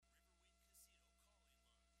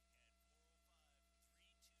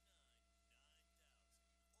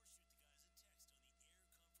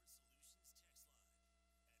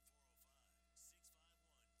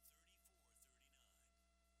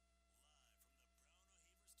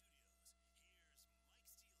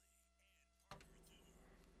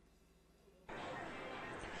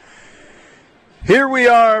Here we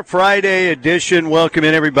are, Friday edition. Welcome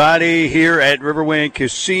in, everybody, here at Riverwind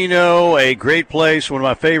Casino, a great place, one of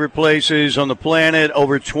my favorite places on the planet.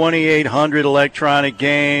 Over 2,800 electronic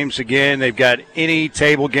games. Again, they've got any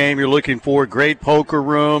table game you're looking for. Great poker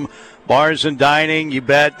room, bars and dining. You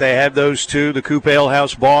bet they have those too. The Coupe Ale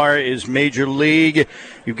House Bar is Major League.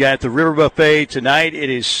 You've got the River Buffet tonight. It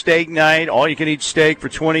is steak night. All you can eat steak for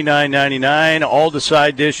 $29.99. All the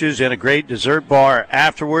side dishes and a great dessert bar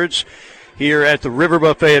afterwards. Here at the River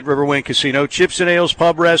Buffet at Riverwind Casino. Chips and Ales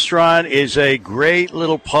Pub Restaurant is a great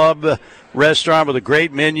little pub restaurant with a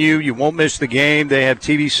great menu. You won't miss the game. They have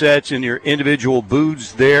TV sets in your individual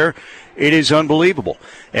booths there. It is unbelievable.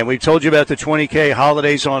 And we've told you about the 20K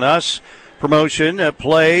Holidays on Us promotion.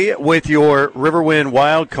 Play with your Riverwind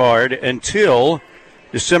wild card until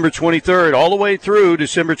December 23rd, all the way through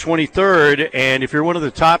December 23rd. And if you're one of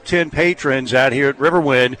the top 10 patrons out here at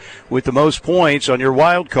Riverwind with the most points on your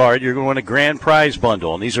wild card, you're going to win a grand prize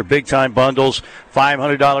bundle. And these are big-time bundles,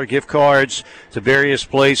 $500 gift cards to various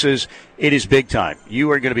places. It is big time.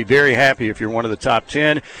 You are going to be very happy if you're one of the top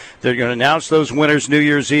 10. They're going to announce those winners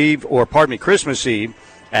Christmas Eve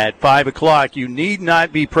at 5 o'clock. You need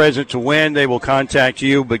not be present to win. They will contact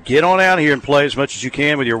you. But get on out here and play as much as you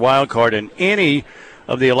can with your wild card and any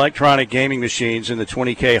of the electronic gaming machines in the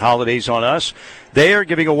 20K Holidays on Us. They are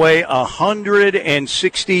giving away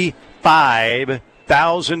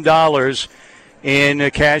 $165,000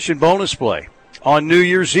 in cash and bonus play on New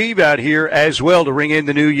Year's Eve out here as well to ring in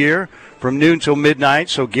the new year from noon till midnight.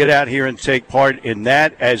 So get out here and take part in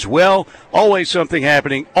that as well. Always something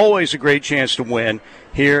happening. Always a great chance to win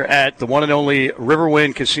here at the one and only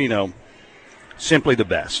Riverwind Casino. Simply the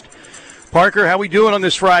best. Parker, how we doing on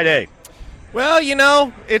this Friday? Well, you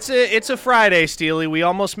know, it's a Friday, Steely. We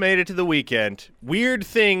almost made it to the weekend. Weird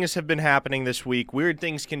things have been happening this week. Weird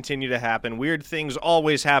things continue to happen. Weird things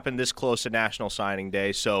always happen this close to National Signing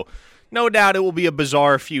Day. So no doubt it will be a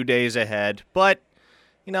bizarre few days ahead. But,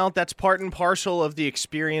 you know, that's part and parcel of the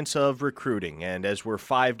experience of recruiting. And as we're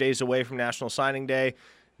 5 days away from National Signing Day,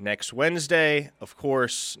 next Wednesday, of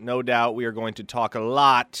course, no doubt we are going to talk a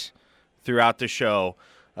lot throughout the show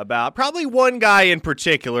about probably one guy in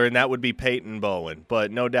particular, and that would be Peyton Bowen.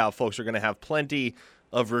 But no doubt folks are going to have plenty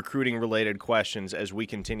of recruiting-related questions as we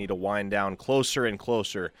continue to wind down closer and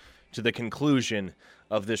closer to the conclusion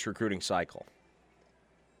of this recruiting cycle.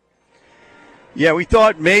 Yeah, we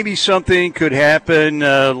thought maybe something could happen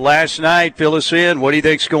last night. Fill us in. What do you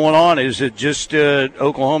think's going on? Is it just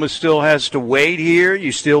Oklahoma still has to wait here?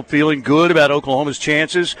 You still feeling good about Oklahoma's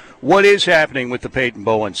chances? What is happening with the Peyton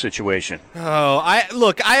Bowen situation? I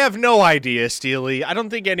have no idea, Steely. I don't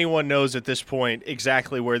think anyone knows at this point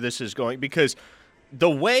exactly where this is going, because the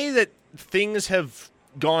way that things have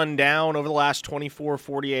gone down over the last 24,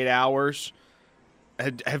 48 hours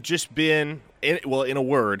have just been, in a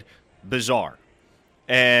word, bizarre.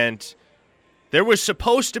 And there was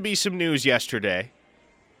supposed to be some news yesterday.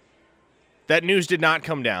 That news did not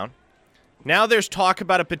come down. Now there's talk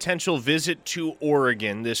about a potential visit to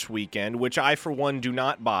Oregon this weekend, which I, for one, do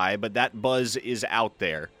not buy, but that buzz is out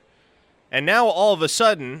there. And now all of a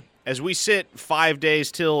sudden, as we sit 5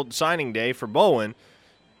 days till signing day for Bowen,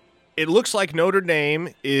 it looks like Notre Dame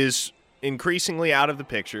is increasingly out of the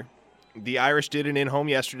picture. The Irish did an in-home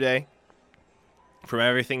yesterday. From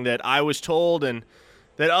everything that I was told and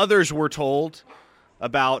that others were told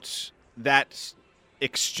about that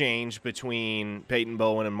exchange between Peyton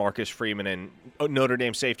Bowen and Marcus Freeman and Notre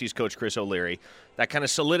Dame safeties coach Chris O'Leary, that kind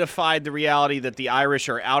of solidified the reality that the Irish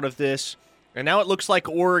are out of this. And now it looks like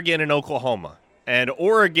Oregon and Oklahoma. And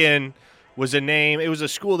Oregon was a name, it was a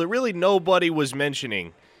school that really nobody was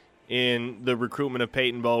mentioning in the recruitment of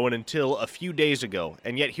Peyton Bowen until a few days ago.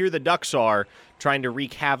 And yet here the Ducks are trying to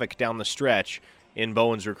wreak havoc down the stretch in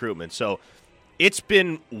Bowen's recruitment. So it's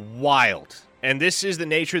been wild. And this is the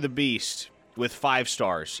nature of the beast with 5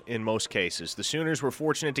 stars in most cases. The Sooners were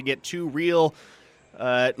fortunate to get 2 real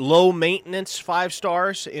low-maintenance 5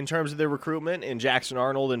 stars in terms of their recruitment in Jackson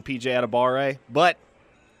Arnold and P.J. Adebawore. But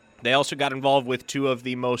they also got involved with 2 of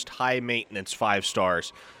the most high-maintenance 5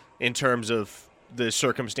 stars in terms of the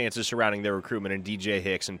circumstances surrounding their recruitment in DJ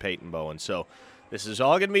Hicks and Peyton Bowen. So this is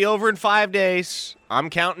all going to be over in 5 days. I'm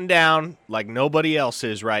counting down like nobody else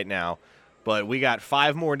is right now. But we got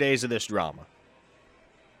 5 more days of this drama.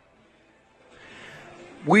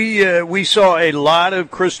 We saw a lot of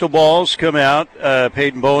crystal balls come out,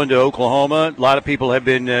 Peyton Bowen to Oklahoma. A lot of people have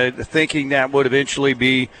been thinking that would eventually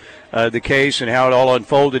be the case and how it all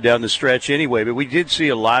unfolded down the stretch anyway. But we did see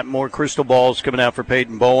a lot more crystal balls coming out for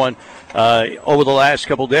Peyton Bowen over the last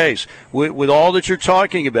couple days. With all that you're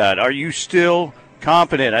talking about, are you still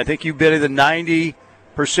confident? I think you've been in the 90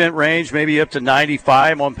 range, maybe up to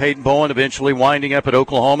 95 on Peyton Bowen, eventually winding up at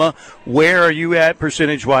Oklahoma. Where are you at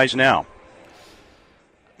percentage-wise now?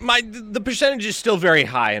 The percentage is still very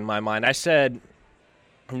high in my mind. I said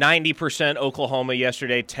 90% Oklahoma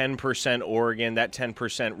yesterday, 10% Oregon. That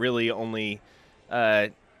 10% really only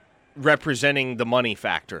representing the money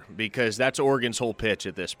factor, because that's Oregon's whole pitch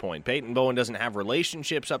at this point. Peyton Bowen doesn't have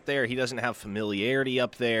relationships up there. He doesn't have familiarity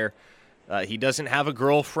up there. He doesn't have a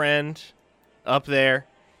girlfriend up there.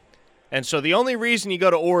 And so the only reason you go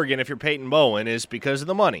to Oregon if you're Peyton Bowen is because of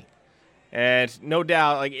the money. And no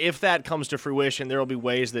doubt, like, if that comes to fruition, there will be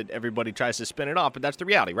ways that everybody tries to spin it off, but that's the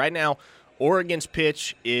reality. Right now, Oregon's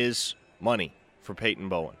pitch is money for Peyton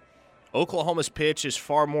Bowen. Oklahoma's pitch is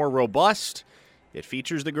far more robust. It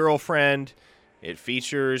features the girlfriend. It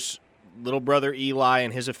features little brother Eli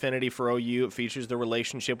and his affinity for OU. It features the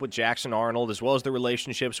relationship with Jackson Arnold, as well as the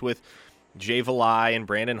relationships with Jay Valai and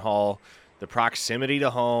Brandon Hall, the proximity to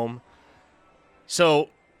home. So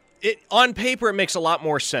on paper, it makes a lot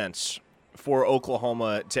more sense for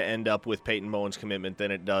Oklahoma to end up with Peyton Bowen's commitment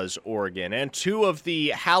than it does Oregon. And two of the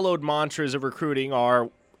hallowed mantras of recruiting are,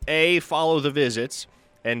 A, follow the visits,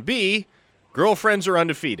 and B, girlfriends are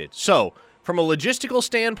undefeated. So from a logistical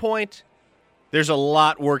standpoint, there's a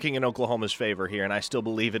lot working in Oklahoma's favor here, and I still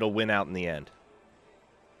believe it'll win out in the end.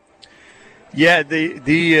 Yeah,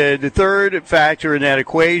 the third factor in that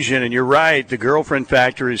equation, and you're right, the girlfriend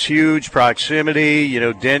factor is huge. Proximity,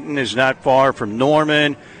 Denton is not far from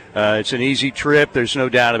Norman. It's an easy trip. There's no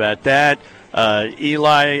doubt about that.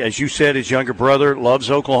 Eli, as you said, his younger brother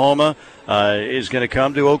loves Oklahoma, is going to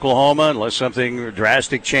come to Oklahoma unless something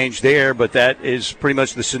drastic changed there, but that is pretty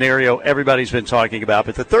much the scenario everybody's been talking about.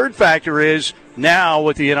 But the third factor is now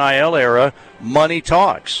with the NIL era, money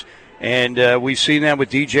talks. And we've seen that with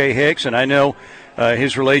DJ Hicks, and I know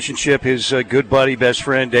his relationship, his good buddy, best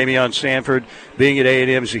friend, Damian Stanford, being at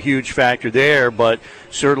A&M is a huge factor there, but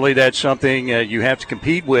certainly that's something you have to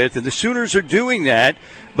compete with. And the Sooners are doing that,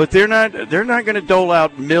 but they're not going to dole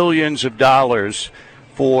out millions of dollars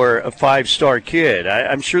for a five-star kid.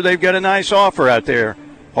 I'm sure they've got a nice offer out there,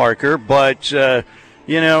 Parker, but, I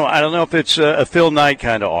don't know if it's a Phil Knight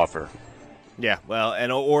kind of offer. Yeah, well,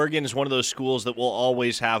 and Oregon is one of those schools that will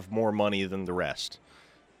always have more money than the rest.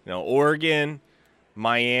 Oregon,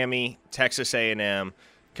 Miami, Texas A&M,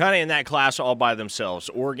 kind of in that class all by themselves.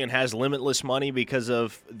 Oregon has limitless money because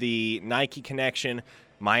of the Nike connection.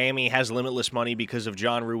 Miami has limitless money because of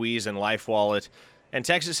John Ruiz and LifeWallet. And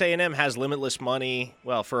Texas A&M has limitless money,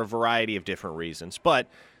 well, for a variety of different reasons. But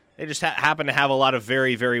they just happen to have a lot of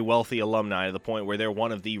very, very wealthy alumni to the point where they're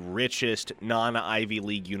one of the richest non-Ivy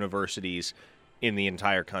League universities in the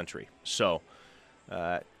entire country. So,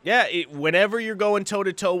 whenever you're going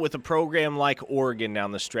toe-to-toe with a program like Oregon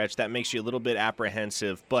down the stretch, that makes you a little bit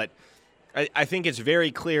apprehensive. But I think it's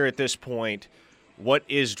very clear at this point what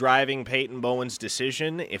is driving Peyton Bowen's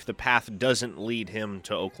decision if the path doesn't lead him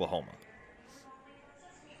to Oklahoma.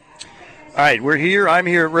 All right, we're here. I'm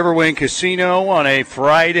here at Riverwind Casino on a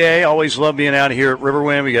Friday. Always love being out here at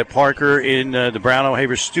Riverwind. We got Parker in the Brown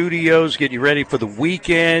O'Haver Studios getting you ready for the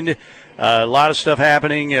weekend. A lot of stuff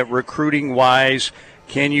happening recruiting-wise.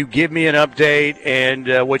 Can you give me an update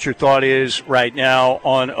and what your thought is right now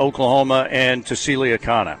on Oklahoma and Tassili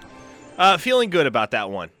Akana? Feeling good about that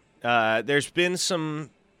one. There's been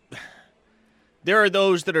some – there are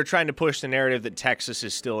those that are trying to push the narrative that Texas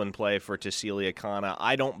is still in play for Tassili Akana.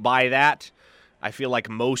 I don't buy that. I feel like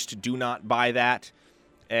most do not buy that.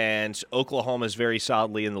 And Oklahoma is very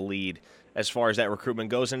solidly in the lead as far as that recruitment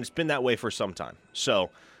goes, and it's been that way for some time. So,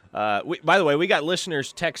 by the way, we got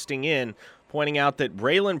listeners texting in pointing out that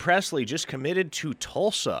Braylon Presley just committed to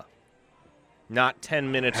Tulsa not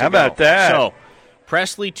 10 minutes ago. How about that? So,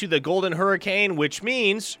 Presley to the Golden Hurricane, which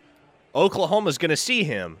means Oklahoma's going to see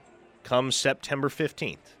him come September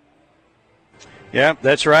 15th. Yeah,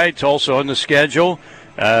 that's right. Tulsa on the schedule.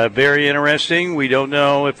 Very interesting. We don't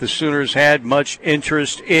know if the Sooners had much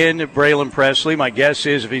interest in Braylon Presley. My guess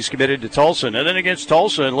is if he's committed to Tulsa. And then against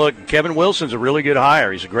Tulsa, and look, Kevin Wilson's a really good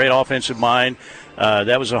hire. He's a great offensive mind.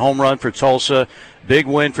 That was a home run for Tulsa. Big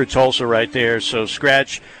win for Tulsa right there. So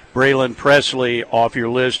scratch Braylon Presley off your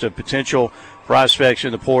list of potential prospects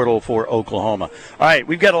in the portal for Oklahoma. All right,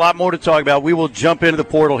 we've got a lot more to talk about. We will jump into the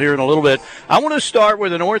portal here in a little bit. I want to start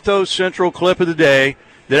with an Ortho Central clip of the day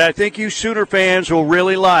that I think you Sooner fans will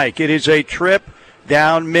really like. It is a trip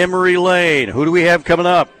down memory lane. Who do we have coming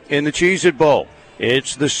up in the Cheez-It Bowl?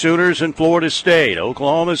 It's the Sooners and Florida State.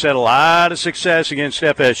 Oklahoma's had a lot of success against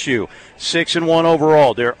FSU. 6-1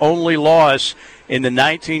 overall. Their only loss in the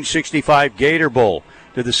 1965 Gator Bowl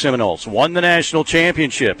to the Seminoles. Won the national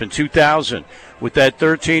championship in 2000 with that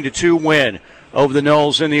 13-2 win over the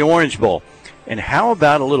Noles in the Orange Bowl. And how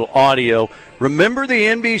about a little audio? Remember the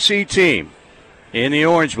NBC team in the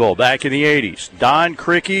Orange Bowl back in the 80s, Don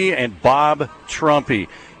Criqui and Bob Trumpy.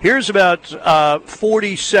 Here's about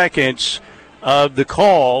 40 seconds of the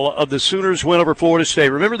call of the Sooners' win over Florida State.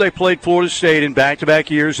 Remember, they played Florida State in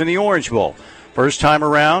back-to-back years in the Orange Bowl. First time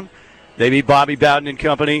around, they beat Bobby Bowden and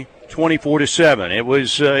company 24-7. It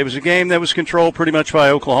was a game that was controlled pretty much by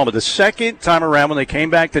Oklahoma. The second time around, when they came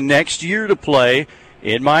back the next year to play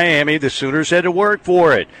in Miami, the Sooners had to work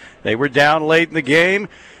for it. They were down late in the game.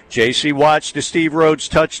 J.C. Watts to Steve Rhodes'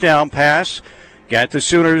 touchdown pass got the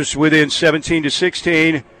Sooners within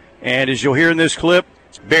 17-16. And as you'll hear in this clip,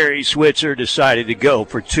 Barry Switzer decided to go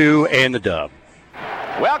for two and the dub.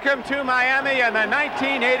 Welcome to Miami and the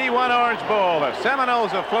 1981 Orange Bowl. The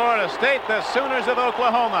Seminoles of Florida State, the Sooners of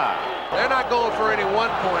Oklahoma. They're not going for any 1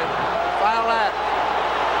 point. Foul that.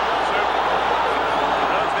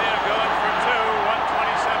 They are going for two.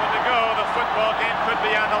 1:27 to go. The football game could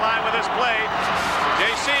be on the line with this play.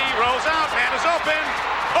 JC rolls out. Man is open.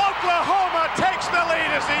 Oklahoma takes the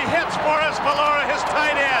lead as he hits Forrest Valora, his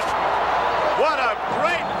tight end. What a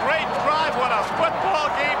great, great drive. What a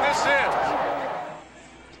football game this is.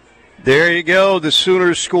 There you go. The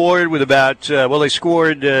Sooners scored with about, they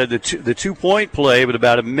scored the 2-point play with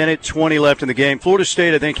about 1:20 left in the game. Florida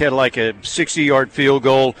State, I think, had like a 60-yard field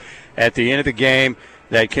goal at the end of the game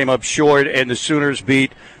that came up short, and the Sooners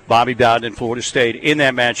beat Bobby Bowden and Florida State in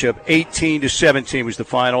that matchup. 18-17 was the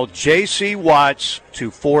final. J.C. Watts to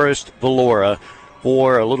Forrest Valora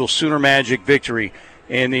for a little Sooner Magic victory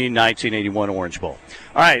in the 1981 Orange Bowl.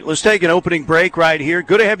 All right, let's take an opening break right here.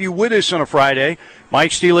 Good to have you with us on a Friday.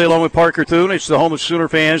 Mike Steele along with Parker Thune. It's the home of Sooner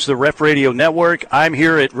fans, the Ref Radio Network. I'm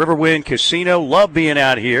here at Riverwind Casino. Love being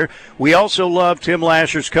out here. We also love Tim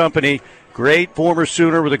Lasher's company. Great former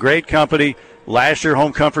Sooner with a great company, Lasher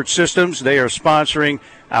Home Comfort Systems. They are sponsoring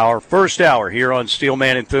our first hour here on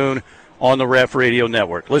Steelman and Thune on the Ref Radio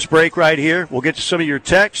Network. Let's break right here. We'll get to some of your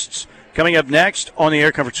texts coming up next on the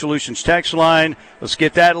Air Comfort Solutions text line. Let's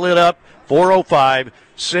get that lit up.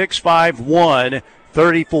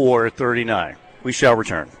 405-651-3439. We shall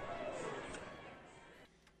return.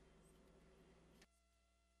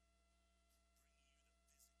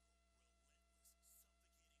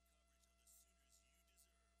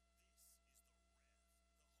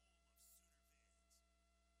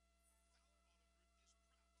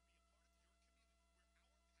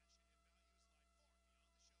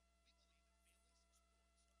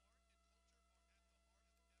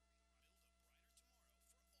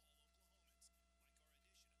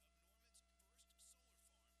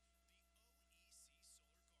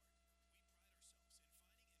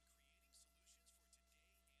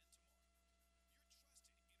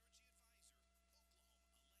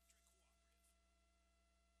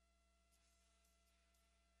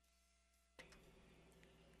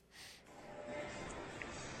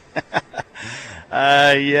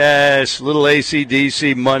 Yes, little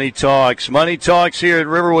AC/DC Money Talks. Money Talks here at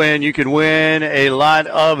Riverwind. You can win a lot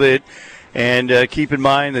of it. And keep in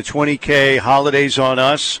mind the $20K Holidays on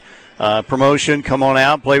Us promotion. Come on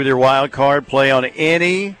out, play with your wild card, play on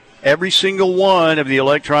every single one of the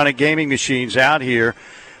electronic gaming machines out here.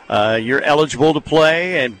 You're eligible to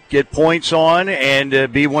play and get points on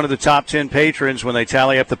and be one of the top 10 patrons when they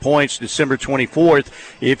tally up the points December 24th.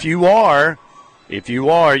 If you are,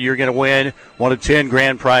 you're going to win one of 10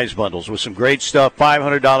 grand prize bundles with some great stuff,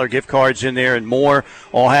 $500 gift cards in there and more,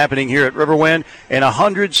 all happening here at Riverwind, and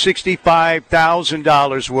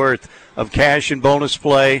 $165,000 worth of cash and bonus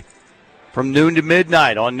play from noon to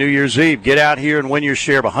midnight on New Year's Eve. Get out here and win your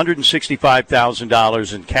share of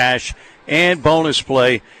 $165,000 in cash and bonus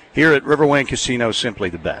play here at Riverwind Casino, simply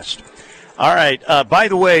the best. All right. By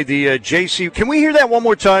the way, the J.C. Can we hear that one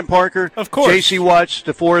more time, Parker? Of course. J.C. Watts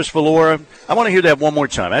to Forrest Valora. I want to hear that one more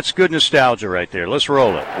time. That's good nostalgia right there. Let's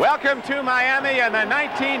roll it. Welcome to Miami and the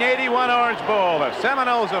 1981 Orange Bowl. The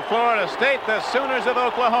Seminoles of Florida State, the Sooners of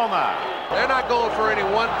Oklahoma. They're not going for any 1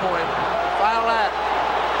 point. Foul that.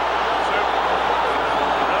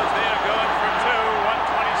 They are going for two.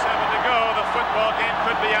 1:27 to go. The football game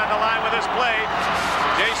could be on the line with this play.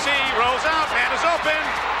 JC rolls out. Man is open.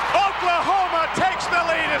 Oklahoma takes the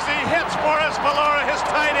lead as he hits Forrest Valora, his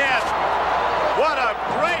tight end. What a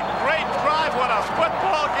great, great drive. What a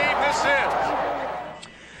football game this is.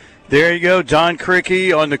 There you go. Don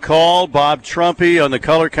Criqui on the call. Bob Trumpy on the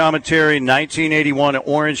color commentary. 1981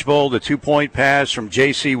 Orange Bowl. The 2-point pass from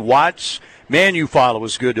J.C. Watts. Man, you follow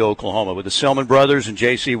was good to Oklahoma with the Selman brothers and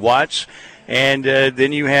J.C. Watts. And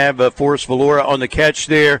then you have Forrest Valora on the catch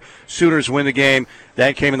there. Sooners win the game.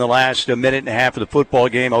 That came in the last minute and a half of the football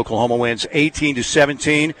game. Oklahoma wins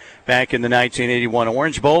 18-17 back in the 1981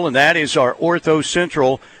 Orange Bowl. And that is our Ortho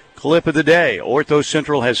Central clip of the day. Ortho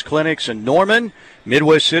Central has clinics in Norman,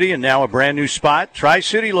 Midwest City, and now a brand new spot,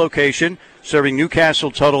 Tri-City location, serving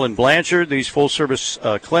Newcastle, Tuttle, and Blanchard. These full-service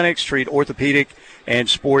clinics treat orthopedic and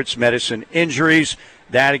sports medicine injuries.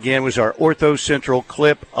 That, again, was our Ortho Central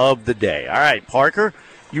clip of the day. All right, Parker,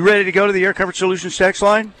 you ready to go to the Air Comfort Solutions text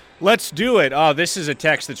line? Let's do it. Oh, this is a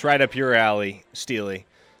text that's right up your alley, Steely.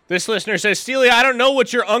 This listener says, Steely, I don't know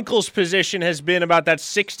what your uncle's position has been about that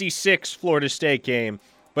 66 Florida State game,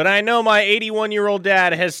 but I know my 81-year-old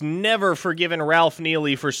dad has never forgiven Ralph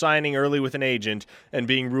Neely for signing early with an agent and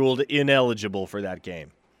being ruled ineligible for that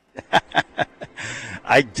game.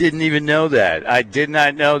 I didn't even know that. I did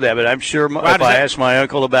not know that, but I'm sure if I asked my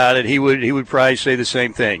uncle about it, he would probably say the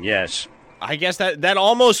same thing, yes. I guess that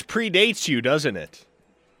almost predates you, doesn't it?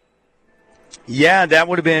 Yeah, that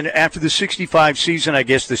would have been after the 65 season, I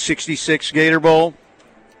guess, the 66 Gator Bowl.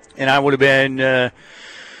 And I would have been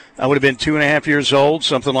 2.5 years old,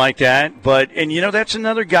 something like that. And that's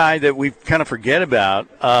another guy that we kind of forget about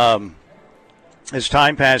as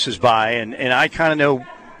time passes by. And I kind of know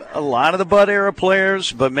a lot of the Bud era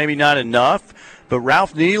players, but maybe not enough. But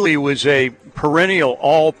Ralph Neely was a perennial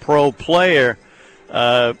all-pro player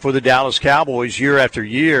for the Dallas Cowboys year after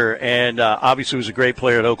year, and obviously was a great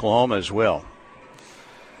player at Oklahoma as well.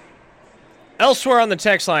 Elsewhere on the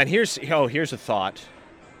text line, here's a thought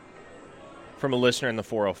from a listener in the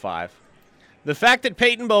 405. The fact that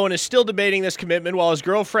Peyton Bowen is still debating this commitment while his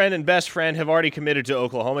girlfriend and best friend have already committed to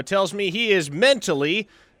Oklahoma tells me he is mentally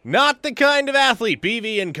not the kind of athlete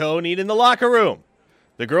BV and co need in the locker room.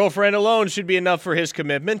 The girlfriend alone should be enough for his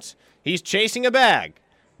commitment. He's chasing a bag.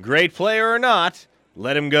 Great player or not,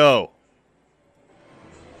 let him go.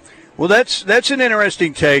 Well, that's an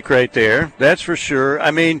interesting take right there. That's for sure.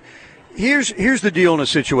 I mean, here's the deal in a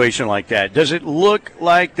situation like that. Does it look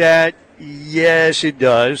like that? Yes, it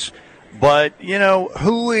does. But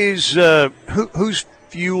who's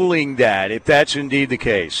fueling that? If that's indeed the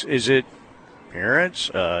case, is it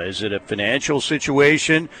parents? Is it a financial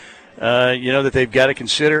situation? That they've got to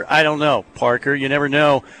consider. I don't know, Parker. You never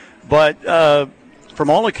know. But from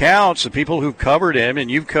all accounts, the people who've covered him,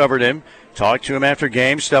 and you've covered him, talked to him after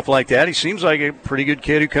games, stuff like that, he seems like a pretty good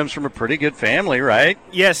kid who comes from a pretty good family, right?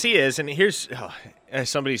 Yes, he is. And here's, as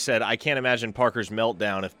somebody said, I can't imagine Parker's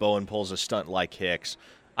meltdown if Bowen pulls a stunt like Hicks.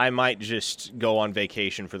 I might just go on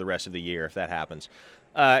vacation for the rest of the year if that happens.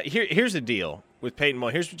 Here's the deal with Peyton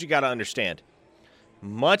Bowen. Here's what you got to understand.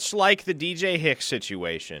 Much like the DJ Hicks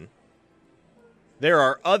situation, there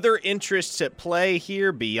are other interests at play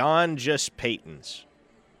here beyond just Peyton's.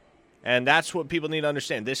 And that's what people need to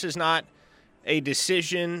understand. This is not a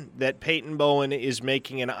decision that Peyton Bowen is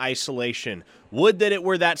making in isolation. Would that it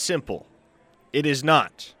were that simple. It is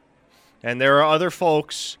not. And there are other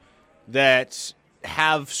folks that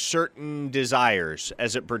have certain desires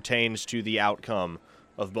as it pertains to the outcome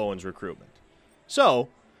of Bowen's recruitment. So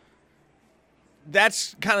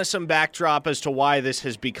that's kind of some backdrop as to why this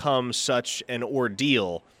has become such an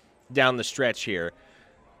ordeal down the stretch here.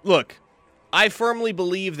 Look, I firmly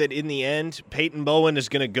believe that in the end, Peyton Bowen is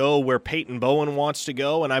going to go where Peyton Bowen wants to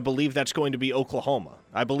go, and I believe that's going to be Oklahoma.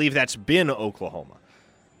 I believe that's been Oklahoma.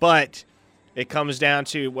 But it comes down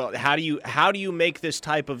to, well, how do you make this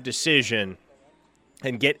type of decision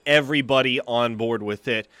and get everybody on board with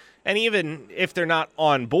it? And even if they're not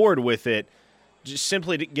on board with it, just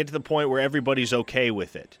simply to get to the point where everybody's okay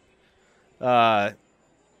with it.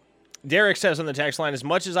 Derek says on the text line, as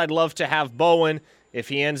much as I'd love to have Bowen, if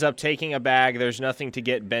he ends up taking a bag, there's nothing to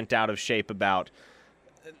get bent out of shape about.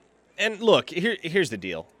 And look, here's the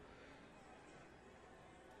deal.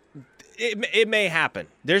 It may happen.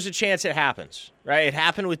 There's a chance it happens, right? It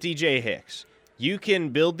happened with DJ Hicks. You can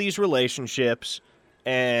build these relationships,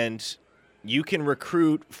 and you can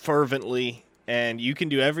recruit fervently, and you can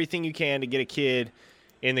do everything you can to get a kid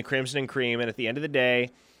in the Crimson and Cream. And at the end of the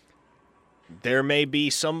day, there may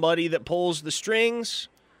be somebody that pulls the strings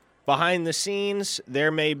behind the scenes.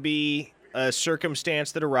 There may be a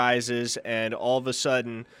circumstance that arises, and all of a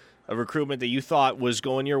sudden, a recruitment that you thought was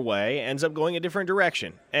going your way ends up going a different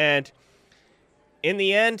direction. And in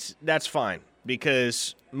the end, that's fine,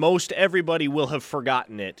 because most everybody will have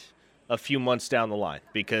forgotten it a few months down the line,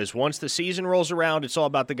 because once the season rolls around, it's all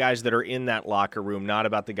about the guys that are in that locker room, not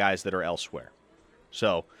about the guys that are elsewhere.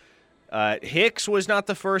 So Hicks was not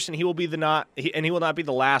the first, and he will not be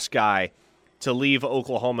the last guy to leave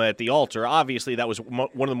Oklahoma at the altar. Obviously, that was one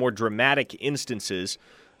of the more dramatic instances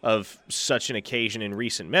of such an occasion in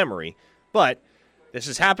recent memory. But this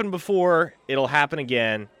has happened before. It'll happen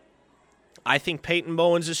again. I think Peyton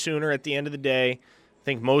Bowen's a Sooner at the end of the day. I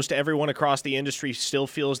think most everyone across the industry still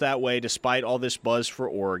feels that way despite all this buzz for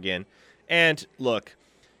Oregon. And look,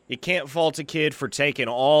 you can't fault a kid for taking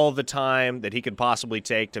all the time that he could possibly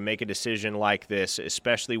take to make a decision like this,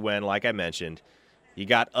 especially when, like I mentioned, you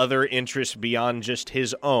got other interests beyond just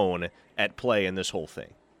his own at play in this whole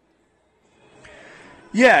thing.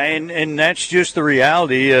 Yeah, and that's just the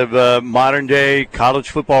reality of modern-day college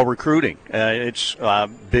football recruiting. It's a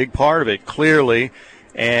big part of it, clearly.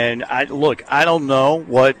 And, I don't know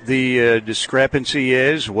what the discrepancy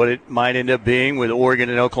is, what it might end up being with Oregon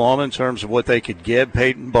and Oklahoma in terms of what they could give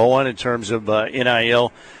Peyton Bowen in terms of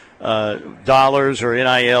NIL dollars or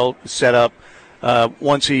NIL setup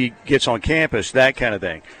once he gets on campus, that kind of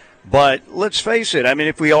thing. But let's face it. I mean,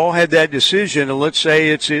 if we all had that decision, and let's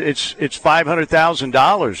say it's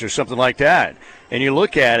 $500,000 or something like that, and you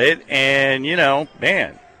look at it, and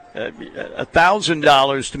man,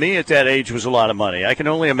 $1,000 to me at that age was a lot of money. I can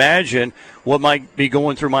only imagine what might be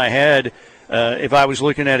going through my head if I was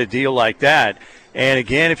looking at a deal like that. And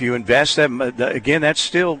again, if you invest that, again, that's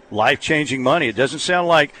still life-changing money. It doesn't sound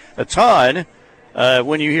like a ton.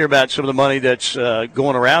 When you hear about some of the money that's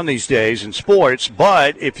going around these days in sports.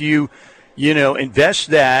 But if you invest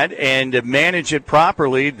that and manage it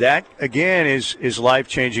properly, that, again, is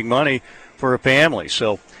life-changing money for a family.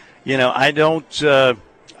 So, I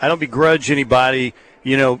don't begrudge anybody,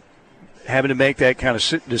 having to make that kind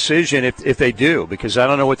of decision if they do, because I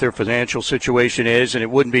don't know what their financial situation is, and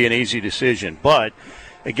it wouldn't be an easy decision. But,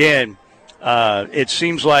 again, it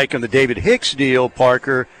seems like on the David Hicks deal,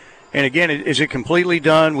 Parker, and again, is it completely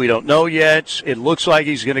done? We don't know yet. It looks like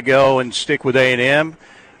he's going to go and stick with A&M.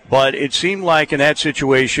 But it seemed like in that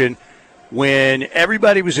situation, when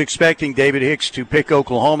everybody was expecting David Hicks to pick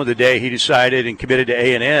Oklahoma the day he decided and committed to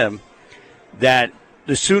A&M, that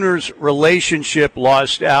the Sooners' relationship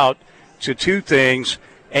lost out to two things,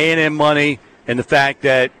 A&M money and the fact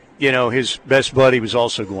that, his best buddy was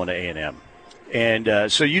also going to A&M. And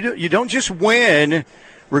so you don't just win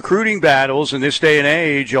recruiting battles in this day and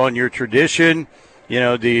age on your tradition,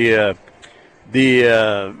 the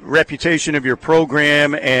reputation of your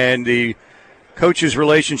program and the coach's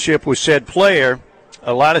relationship with said player.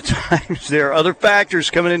 A lot of times there are other factors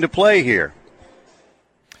coming into play here.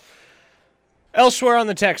 Elsewhere on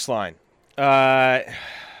the text line, we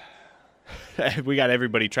got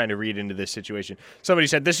everybody trying to read into this situation. Somebody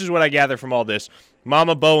said, this is what I gather from all this.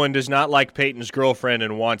 Mama Bowen does not like Peyton's girlfriend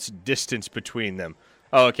and wants distance between them.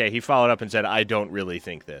 Oh, okay. He followed up and said, I don't really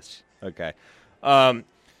think this. Okay.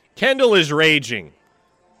 Kendall is raging.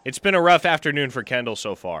 It's been a rough afternoon for Kendall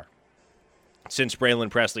so far since Braylon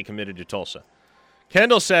Presley committed to Tulsa.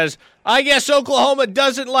 Kendall says, I guess Oklahoma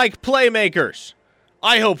doesn't like playmakers.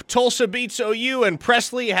 I hope Tulsa beats OU and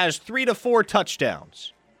Presley has 3 to 4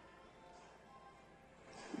 touchdowns.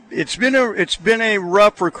 It's been a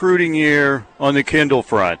rough recruiting year on the Kendall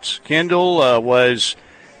front. Kendall was,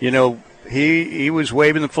 He was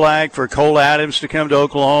waving the flag for Cole Adams to come to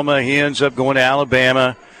Oklahoma. He ends up going to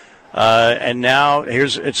Alabama. And now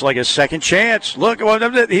it's like a second chance. Look,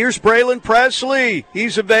 here's Braylon Presley.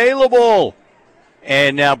 He's available.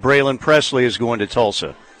 And now Braylon Presley is going to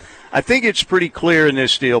Tulsa. I think it's pretty clear in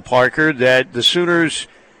this deal, Parker, that the Sooners'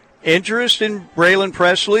 interest in Braylon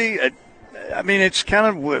Presley, it's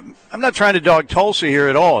kind of – I'm not trying to dog Tulsa here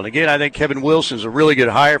at all. And, again, I think Kevin Wilson's a really good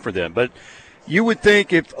hire for them. But you would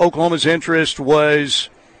think if Oklahoma's interest was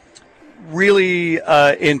really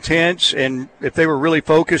intense and if they were really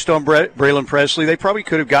focused on Braylon Presley, they probably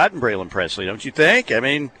could have gotten Braylon Presley, don't you think?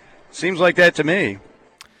 It seems like that to me.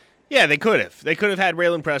 Yeah, they could have. They could have had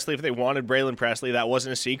Braylon Presley if they wanted Braylon Presley. That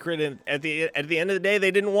wasn't a secret. And at the end of the day,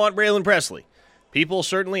 they didn't want Braylon Presley. People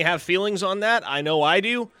certainly have feelings on that. I know I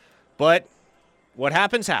do. But what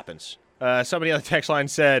happens, happens. Somebody on the text line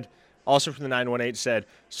said, also from the 918, said,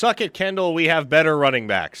 suck it, Kendall. We have better running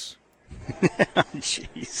backs.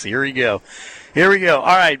 Jeez, here we go.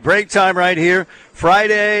 All right, break time right here.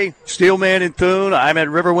 Friday, Steelman and Thune. I'm at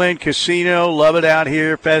Riverwind Casino. Love it out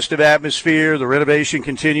here. Festive atmosphere. The renovation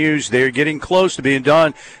continues. They're getting close to being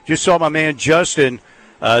done. Just saw my man Justin,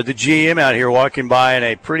 the GM, out here walking by in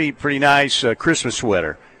a pretty nice Christmas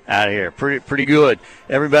sweater out here. Pretty good.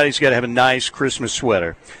 Everybody's got to have a nice Christmas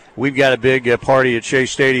sweater. We've got a big party at Shea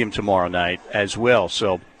Stadium tomorrow night as well,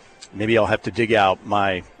 so maybe I'll have to dig out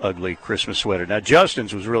my ugly Christmas sweater. Now,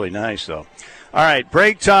 Justin's was really nice, though. All right,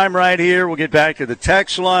 break time right here. We'll get back to the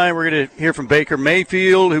text line. We're going to hear from Baker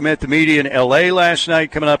Mayfield, who met the media in L.A. last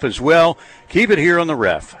night, coming up as well. Keep it here on the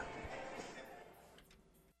Ref.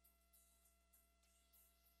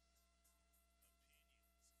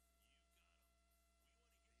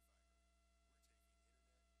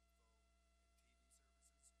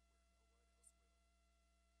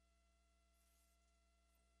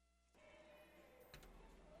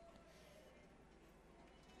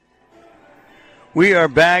 We are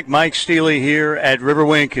back. Mike Steely here at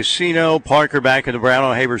Riverwind Casino. Parker back at the Brown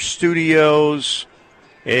O'Haver Studios.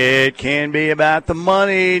 It can be about the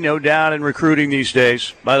money, no doubt, in recruiting these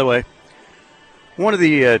days. By the way, one of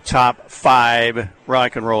the top 5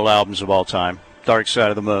 rock and roll albums of all time, Dark Side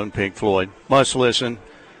of the Moon, Pink Floyd. Must listen.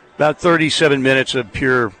 About 37 minutes of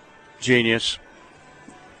pure genius.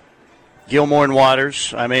 Gilmore and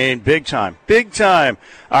Waters, I mean, big time. Big time.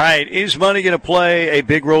 All right, is money going to play a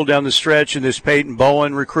big role down the stretch in this Peyton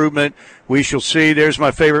Bowen recruitment? We shall see. There's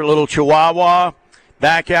my favorite little Chihuahua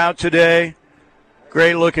back out today.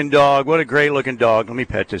 Great-looking dog. What a great-looking dog. Let me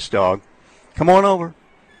pet this dog. Come on over.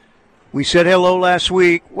 We said hello last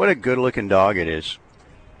week. What a good-looking dog it is.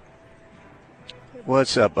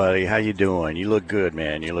 What's up, buddy? How you doing? You look good,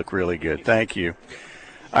 man. You look really good. Thank you.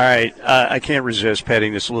 All right, I can't resist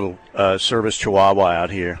petting this little service Chihuahua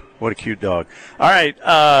out here. What a cute dog. All right,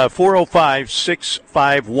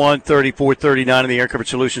 405-651-3439 in the Air Comfort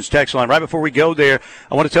Solutions text line. Right before we go there,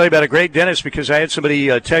 I want to tell you about a great dentist because I had somebody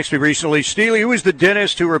text me recently. Steely, who is the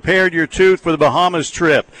dentist who repaired your tooth for the Bahamas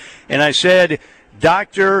trip? And I said,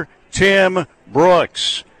 Dr. Tim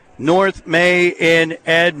Brooks, North May in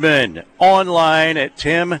Edmond. Online at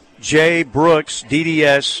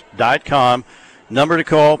timjbrooksdds.com. Number to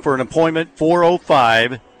call for an appointment,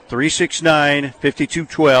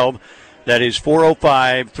 405-369-5212. That is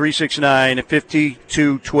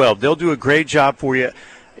 405-369-5212. They'll do a great job for you.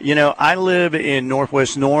 You know, I live in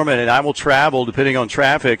Northwest Norman, and I will travel, depending on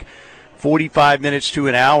traffic, 45 minutes to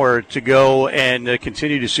an hour to go and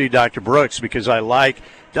continue to see Dr. Brooks because I like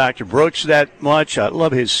Dr. Brooks that much. I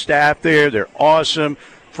love his staff there. They're awesome,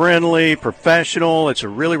 friendly, professional. It's a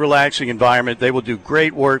really relaxing environment. They will do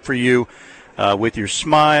great work for you. With your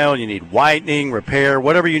smile, you need whitening, repair,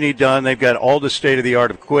 whatever you need done. They've got all the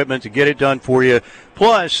state-of-the-art equipment to get it done for you.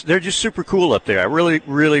 Plus, they're just super cool up there. I really,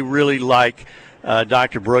 really, really like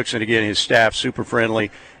Dr. Brooks, and again, his staff, super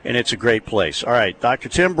friendly, and it's a great place. All right, Dr.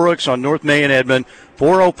 Tim Brooks on North May in Edmond,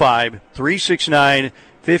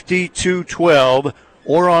 405-369-5212,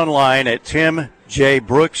 or online at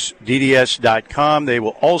timjbrooksdds.com. They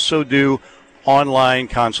will also do online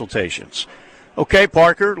consultations. Okay,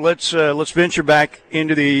 Parker, let's venture back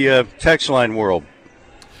into the text line world.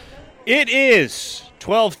 It is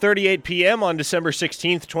 12:38 p.m. on December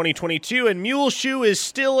 16th, 2022, and Muleshoe is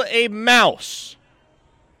still a mouse.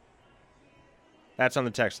 That's on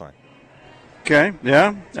the text line. Okay,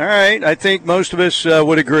 yeah, all right. I think most of us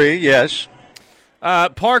would agree, yes.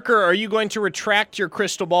 Parker, are you going to retract your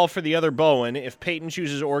crystal ball for the other Bowen? If Peyton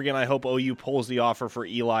chooses Oregon, I hope OU pulls the offer for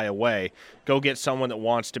Eli away. Go get someone that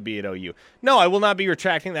wants to be at OU. No, I will not be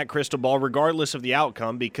retracting that crystal ball regardless of the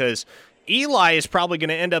outcome because Eli is probably going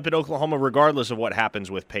to end up at Oklahoma regardless of what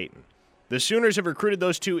happens with Peyton. The Sooners have recruited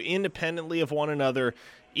those two independently of one another.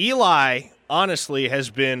 Eli, honestly,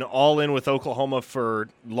 has been all in with Oklahoma for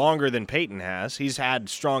longer than Peyton has. He's had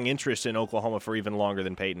strong interest in Oklahoma for even longer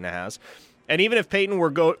than Peyton has. And even if Peyton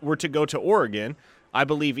were to go to Oregon, I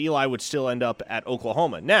believe Eli would still end up at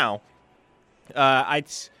Oklahoma. Now, I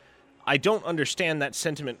don't understand that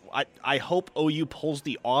sentiment. I hope OU pulls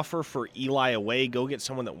the offer for Eli away, go get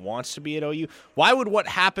someone that wants to be at OU. Why would what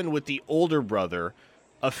happened with the older brother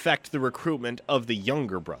affect the recruitment of the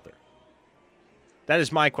younger brother? That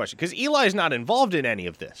is my question, because Eli is not involved in any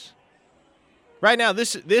of this. Right now,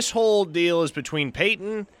 this whole deal is between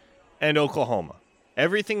Peyton and Oklahoma.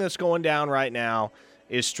 Everything that's going down right now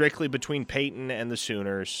is strictly between Peyton and the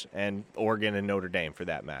Sooners and Oregon and Notre Dame, for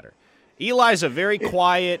that matter. Eli's a very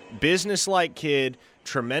quiet, business-like kid,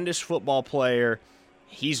 tremendous football player.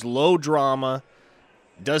 He's low drama,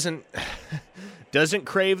 doesn't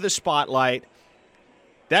crave the spotlight.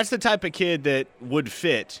 That's the type of kid that would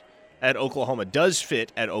fit at Oklahoma, does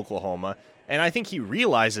fit at Oklahoma, and I think he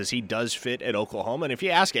realizes he does fit at Oklahoma. And if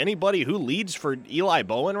you ask anybody who leads for Eli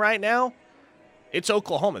Bowen right now, it's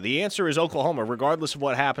Oklahoma. The answer is Oklahoma, regardless of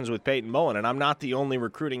what happens with Peyton Bowen. And I'm not the only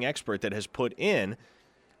recruiting expert that has put in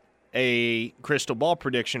a crystal ball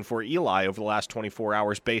prediction for Eli over the last 24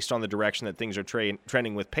 hours based on the direction that things are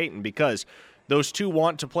trending with Peyton, because those two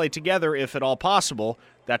want to play together if at all possible.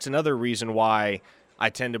 That's another reason why I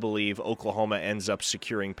tend to believe Oklahoma ends up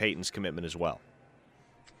securing Peyton's commitment as well.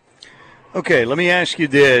 Okay, let me ask you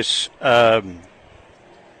this about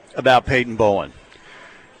Peyton Bowen.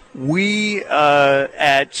 We,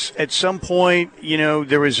 at some point, you know,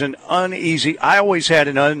 there was I always had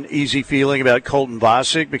an uneasy feeling about Colton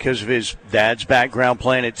Vasek because of his dad's background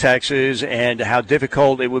playing at Texas and how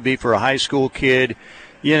difficult it would be for a high school kid,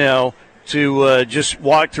 you know, to just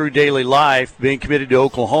walk through daily life being committed to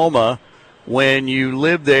Oklahoma when you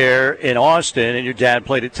lived there in Austin and your dad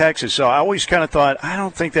played at Texas. So I always kind of thought, I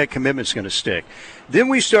don't think that commitment's going to stick. Then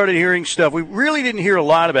we started hearing stuff. We really didn't hear a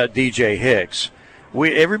lot about DJ Hicks.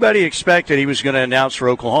 Everybody expected he was going to announce for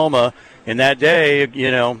Oklahoma. And that day,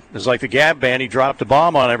 you know, it was like the Gap Band. He dropped a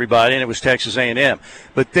bomb on everybody, and it was Texas A&M.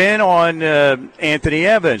 But then on Anthony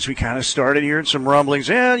Evans, we kind of started hearing some rumblings.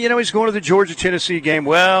 Yeah, you know, he's going to the Georgia-Tennessee game.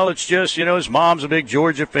 Well, it's just, you know, his mom's a big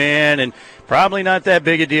Georgia fan, and probably not that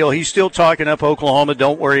big a deal. He's still talking up Oklahoma.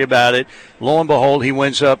 Don't worry about it. Lo and behold, he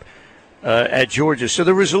wins up at Georgia. So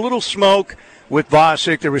there was a little smoke with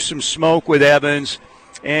Bosick. There was some smoke with Evans.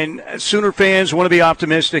 And Sooner fans want to be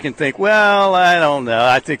optimistic and think, well, I don't know.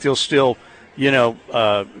 I think they'll still, you know,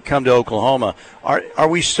 come to Oklahoma. Are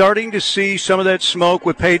we starting to see some of that smoke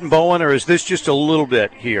with Peyton Bowen, or is this just a little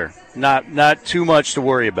bit here? Not too much to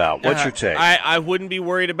worry about. What's your take? I wouldn't be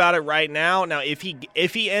worried about it right now. Now, if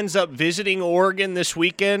he ends up visiting Oregon this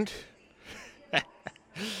weekend,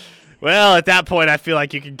 well, at that point, I feel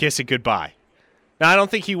like you can kiss it goodbye. Now, I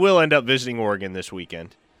don't think he will end up visiting Oregon this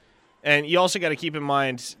weekend. And you also got to keep in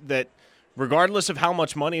mind that regardless of how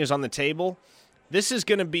much money is on the table, this is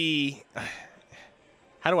going to be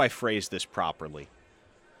 – how do I phrase this properly?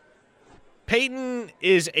 Peyton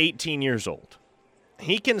is 18 years old.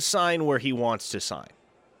 He can sign where he wants to sign.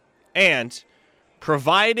 And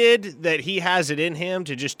provided that he has it in him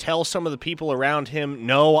to just tell some of the people around him,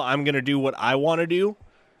 no, I'm going to do what I want to do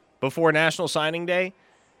before National Signing Day,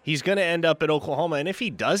 he's going to end up at Oklahoma. And if he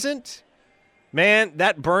doesn't – man,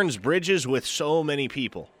 that burns bridges with so many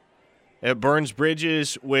people. It burns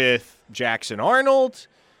bridges with Jackson Arnold.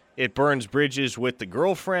 It burns bridges with the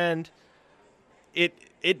girlfriend.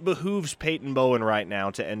 It behooves Peyton Bowen right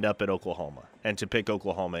now to end up at Oklahoma and to pick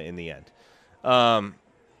Oklahoma in the end.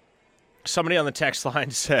 Somebody on the text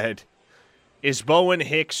line said, is Bowen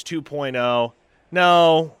Hicks 2.0?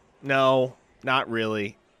 No, not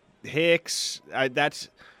really. Hicks,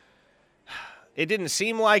 it didn't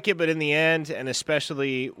seem like it, but in the end, and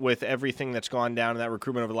especially with everything that's gone down in that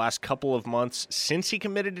recruitment over the last couple of months since he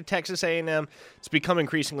committed to Texas A&M, it's become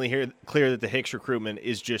increasingly clear that the Hicks recruitment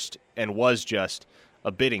is just and was just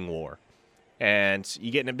a bidding war. And you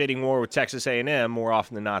get in a bidding war with Texas A&M, more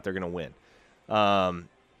often than not, they're going to win.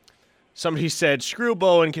 Somebody said, screw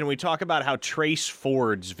Bowen, can we talk about how Trace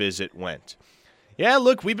Ford's visit went? Yeah,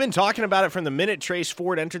 look, we've been talking about it from the minute Trace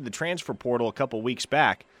Ford entered the transfer portal a couple weeks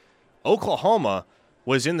back. Oklahoma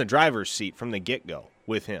was in the driver's seat from the get-go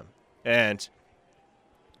with him. And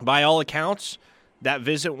by all accounts, that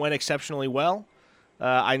visit went exceptionally well.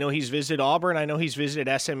 I know he's visited Auburn. I know he's visited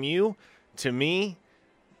SMU. To me,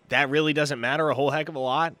 that really doesn't matter a whole heck of a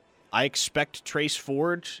lot. I expect Trace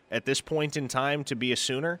Ford at this point in time to be a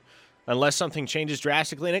Sooner unless something changes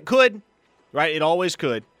drastically. And it could, right? It always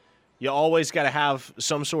could. You always got to have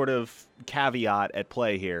some sort of caveat at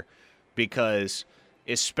play here because –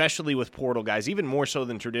 especially with portal guys, even more so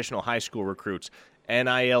than traditional high school recruits,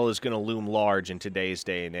 NIL is going to loom large in today's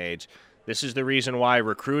day and age. This is the reason why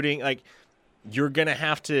recruiting, like, you're going to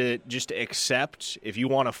have to just accept, if you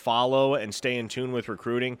want to follow and stay in tune with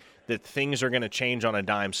recruiting, that things are going to change on a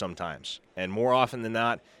dime sometimes. And more often than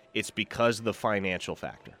not, it's because of the financial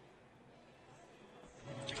factor.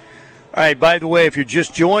 All right, by the way, if you're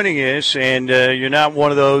just joining us and you're not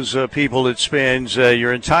one of those people that spends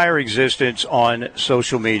your entire existence on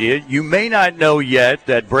social media, you may not know yet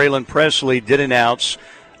that Braylon Presley did announce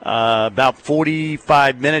about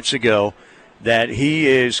 45 minutes ago that he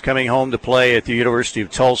is coming home to play at the University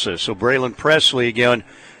of Tulsa. So Braylon Presley, again,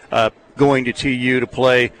 going to TU to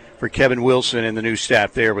play for Kevin Wilson and the new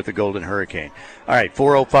staff there with the Golden Hurricane. All right,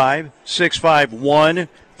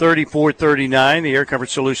 405-651-3439, the Air Comfort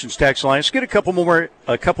Solutions text line. Let's get a couple more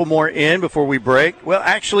in before we break. Well,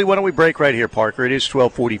 actually, why don't we break right here, Parker? It is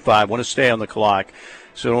 12:45. I want to stay on the clock,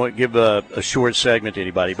 so I don't give a short segment to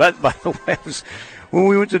anybody. But by the way, when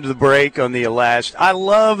we went to the break on the last, I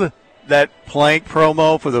love that Plank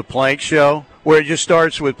promo for the Plank show where it just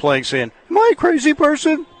starts with Plank saying, "Am I a crazy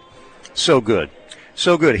person?" So good.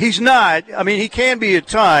 So good. He's not. I mean, he can be at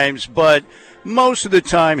times, but most of the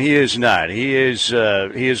time he is not. He is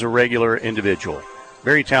a regular individual.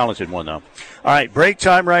 Very talented one, though. All right, break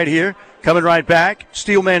time right here. Coming right back.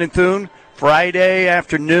 Steelman and Thune, Friday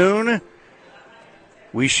afternoon.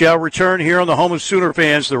 We shall return here on the home of Sooner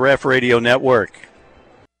fans, the Ref Radio Network.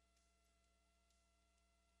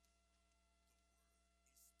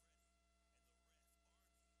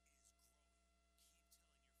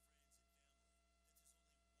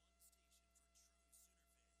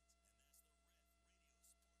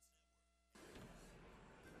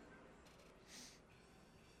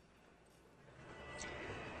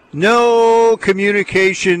 No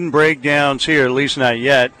communication breakdowns here, at least not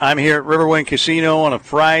yet. I'm here at Riverwind Casino on a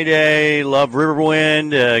Friday. Love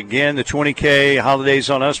Riverwind. Again, the 20K Holidays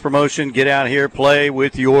on Us promotion. Get out here, play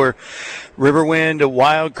with your Riverwind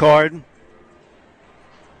wild card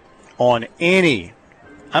on any.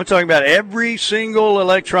 I'm talking about every single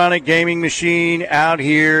electronic gaming machine out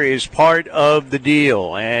here is part of the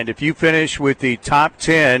deal. And if you finish with the top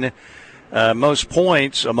 10 most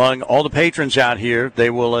points among all the patrons out here, they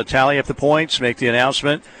will tally up the points, make the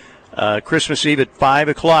announcement Christmas Eve at 5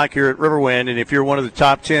 o'clock here at Riverwind. And if you're one of the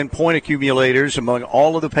top 10 point accumulators among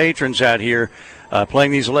all of the patrons out here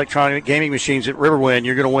playing these electronic gaming machines at Riverwind,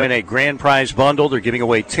 you're going to win a grand prize bundle. They're giving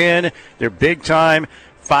away 10. They're big time.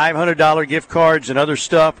 $500 gift cards and other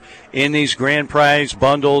stuff in these grand prize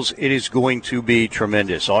bundles. It is going to be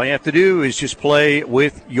tremendous. All you have to do is just play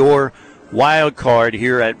with your wild card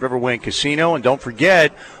here at Riverwind Casino. And don't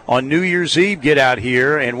forget, on New Year's Eve, get out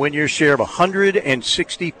here and win your share of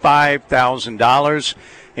 $165,000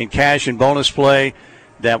 in cash and bonus play.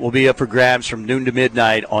 That will be up for grabs from noon to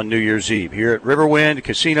midnight on New Year's Eve. Here at Riverwind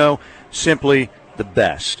Casino, simply the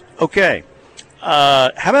best. Okay. How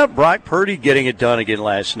about Brock Purdy getting it done again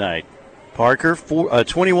last night? Parker,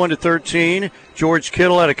 21-13. George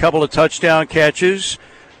Kittle had a couple of touchdown catches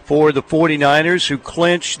for the 49ers, who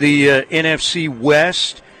clinched the NFC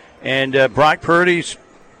West. And Brock Purdy's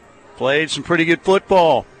played some pretty good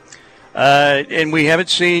football. And we haven't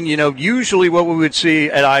seen, usually what we would see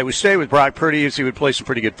at Iowa State with Brock Purdy is he would play some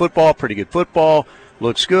pretty good football.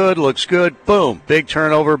 Looks good. Boom. Big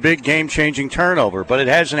turnover, big game-changing turnover. But it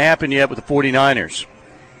hasn't happened yet with the 49ers.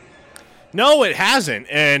 No, it hasn't.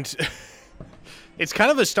 And it's kind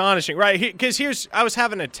of astonishing, right? Because I was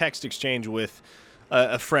having a text exchange with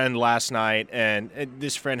a friend last night, and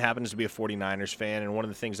this friend happens to be a 49ers fan, and one of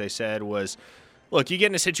the things they said was, look, you get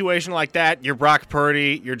in a situation like that, you're Brock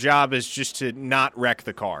Purdy, your job is just to not wreck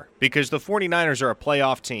the car. Because the 49ers are a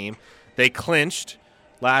playoff team. They clinched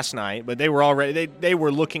last night, but they were already they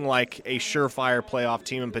were looking like a surefire playoff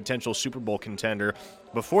team and potential Super Bowl contender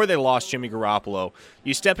before they lost Jimmy Garoppolo.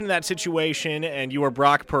 You step into that situation and you are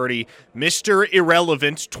Brock Purdy, Mr.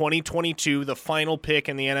 Irrelevant 2022, the final pick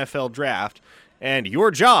in the NFL draft, and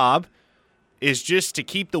your job is just to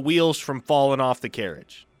keep the wheels from falling off the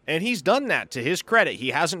carriage. And he's done that, to his credit. He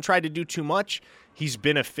hasn't tried to do too much. He's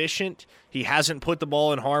been efficient. He hasn't put the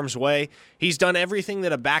ball in harm's way. He's done everything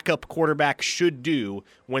that a backup quarterback should do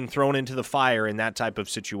when thrown into the fire in that type of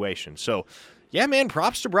situation. So, yeah, man,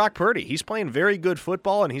 props to Brock Purdy. He's playing very good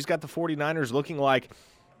football, and he's got the 49ers looking like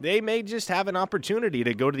they may just have an opportunity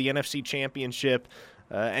to go to the NFC Championship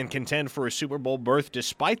and contend for a Super Bowl berth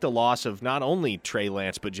despite the loss of not only Trey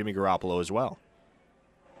Lance but Jimmy Garoppolo as well.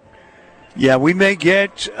 Yeah, we may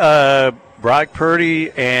get Brock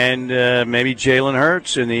Purdy and maybe Jalen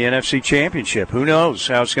Hurts in the NFC Championship. Who knows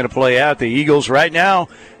how it's going to play out? The Eagles right now,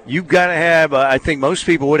 you've got to have, I think most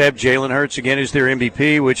people would have Jalen Hurts again as their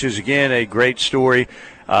MVP, which is, again, a great story.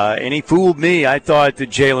 And he fooled me. I thought that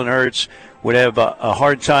Jalen Hurts would have a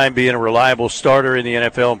hard time being a reliable starter in the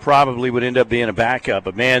NFL and probably would end up being a backup.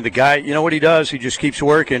 But, man, the guy, you know what he does? He just keeps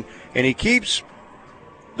working, and he keeps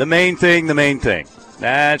the main thing the main thing.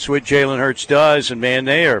 That's what Jalen Hurts does, and, man,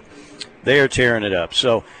 they are tearing it up.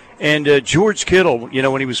 So, and George Kittle,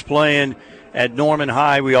 when he was playing at Norman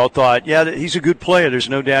High, we all thought, yeah, he's a good player. There's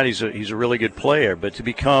no doubt he's a really good player. But to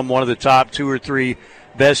become one of the top 2 or 3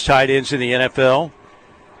 best tight ends in the NFL,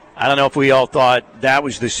 I don't know if we all thought that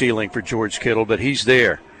was the ceiling for George Kittle, but he's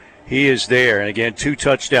there. He is there. And, again, 2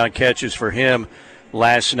 touchdown catches for him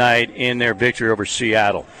last night in their victory over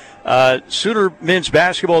Seattle. Sooner men's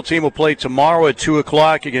basketball team will play tomorrow at 2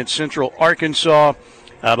 o'clock against Central Arkansas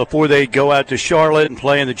before they go out to Charlotte and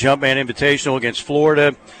play in the Jumpman Invitational against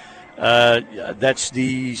Florida. That's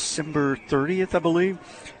December 30th, I believe.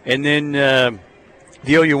 And then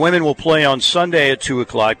the OU women will play on Sunday at 2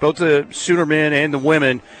 o'clock. Both the Sooner men and the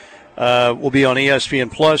women will be on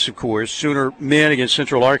ESPN Plus, of course. Sooner men against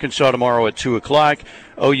Central Arkansas tomorrow at 2 o'clock.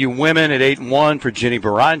 OU women at 8-1 for Jenny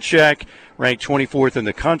Baranchek, ranked 24th in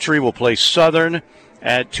the country, will play Southern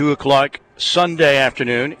at 2 o'clock Sunday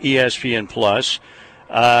afternoon, ESPN Plus.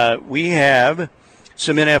 We have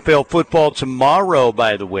some NFL football tomorrow,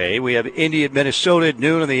 by the way. We have Indy at Minnesota at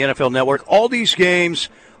noon on the NFL Network. All these games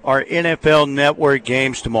are NFL Network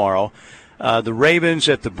games tomorrow. The Ravens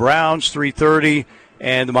at the Browns, 3:30,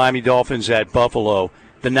 and the Miami Dolphins at Buffalo,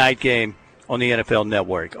 the night game on the NFL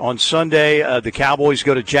Network. On Sunday, the Cowboys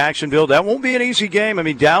go to Jacksonville. That won't be an easy game. I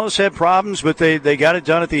mean, Dallas had problems, but they got it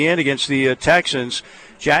done at the end against the Texans.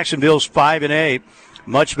 Jacksonville's 5-8.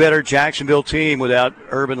 Much better Jacksonville team without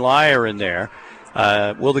Urban Meyer in there.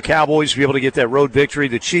 Will the Cowboys be able to get that road victory?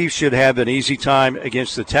 The Chiefs should have an easy time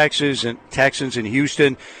against the Texans in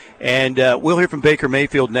Houston. And we'll hear from Baker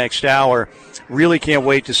Mayfield next hour. Really can't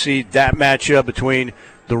wait to see that matchup between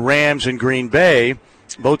the Rams and Green Bay.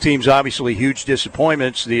 Both teams obviously huge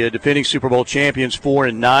disappointments. The defending Super Bowl champions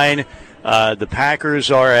 4-9. The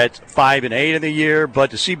Packers are at 5-8 in the year.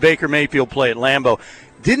 But to see Baker Mayfield play at Lambeau,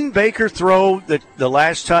 didn't Baker throw the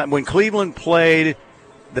last time when Cleveland played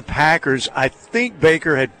the Packers? I think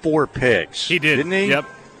Baker had 4 picks. He did, didn't he? Yep.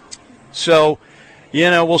 So,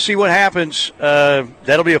 we'll see what happens.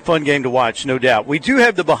 That'll be a fun game to watch, no doubt. We do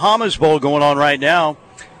have the Bahamas Bowl going on right now.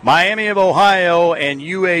 Miami of Ohio and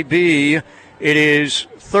UAB. It is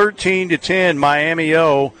 13-10 Miami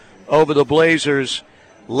O over the Blazers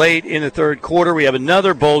late in the third quarter. We have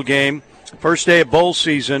another bowl game, first day of bowl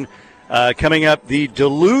season, coming up, the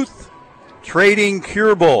Duluth Trading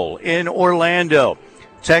Cure Bowl in Orlando.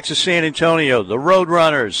 Texas San Antonio, the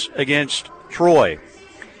Roadrunners against Troy.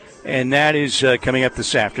 And that is coming up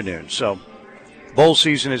this afternoon. So bowl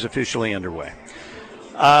season is officially underway.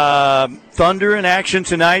 Thunder in action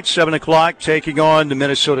tonight, 7 o'clock, taking on the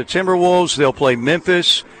Minnesota Timberwolves. They'll play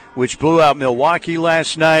Memphis, which blew out Milwaukee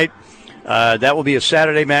last night. That will be a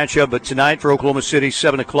Saturday matchup, but tonight for Oklahoma City,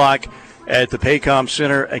 7 o'clock at the Paycom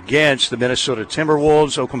Center against the Minnesota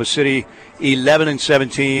Timberwolves. Oklahoma City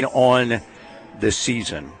 11-17 on the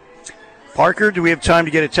season. Parker, do we have time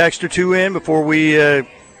to get a text or two in before we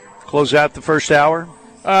close out the first hour?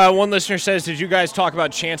 One listener says, did you guys talk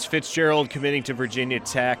about Chance Fitzgerald committing to Virginia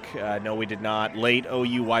Tech? No, we did not. Late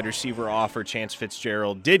OU wide receiver offer. Chance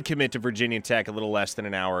Fitzgerald did commit to Virginia Tech a little less than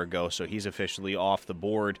an hour ago, so he's officially off the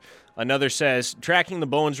board. Another says, tracking the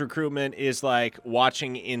Bones recruitment is like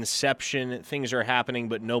watching Inception. Things are happening,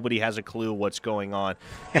 but nobody has a clue what's going on.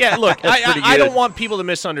 Yeah, look, I don't want people to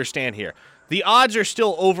misunderstand here. The odds are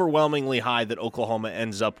still overwhelmingly high that Oklahoma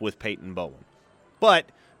ends up with Peyton Bowen. But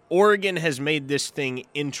Oregon has made this thing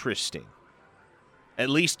interesting, at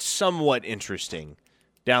least somewhat interesting,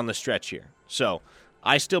 down the stretch here. So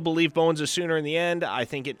I still believe Bowen's a Sooner in the end. I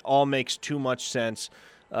think it all makes too much sense.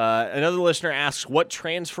 Another listener asks, what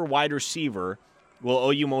transfer wide receiver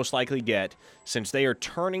will OU most likely get since they are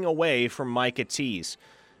turning away from Micah Tease?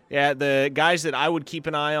 Yeah, the guys that I would keep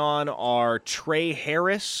an eye on are Trey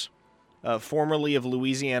Harris, formerly of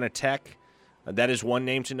Louisiana Tech. That is one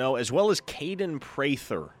name to know, as well as Caden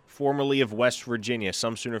Prather, formerly of West Virginia.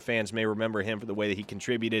 Some Sooner fans may remember him for the way that he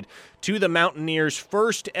contributed to the Mountaineers'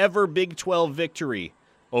 first ever Big 12 victory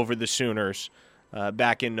over the Sooners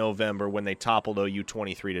back in November when they toppled OU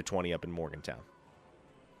 23-20 up in Morgantown.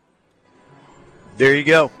 There you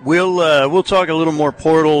go. We'll talk a little more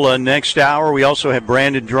portal next hour. We also have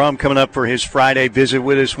Brandon Drum coming up for his Friday visit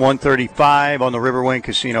with us, 1:35 on the Riverwind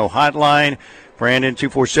Casino Hotline. Brandon,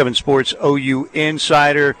 247 Sports OU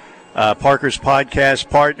Insider, Parker's podcast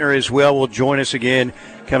partner as well, will join us again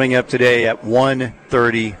coming up today at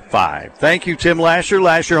 1:35. Thank you, Tim Lasher,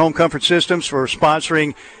 Lasher Home Comfort Systems, for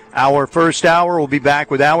sponsoring our first hour. We'll be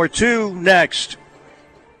back with hour 2 next.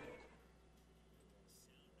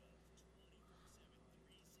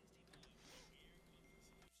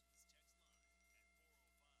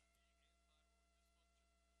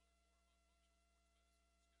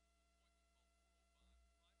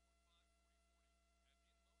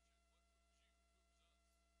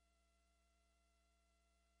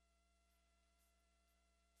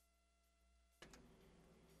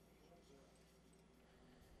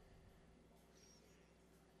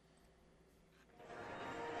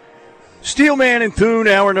 Steelman and Thune,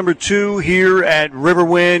 hour number 2 here at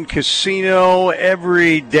Riverwind Casino.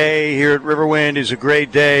 Every day here at Riverwind is a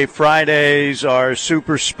great day. Fridays are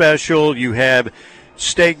super special. You have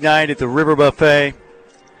steak night at the River Buffet.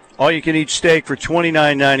 All-you-can-eat steak for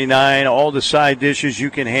 $29.99. All the side dishes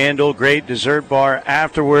you can handle. Great dessert bar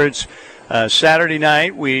afterwards. Saturday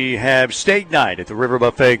night, we have steak night at the River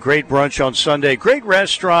Buffet. Great brunch on Sunday. Great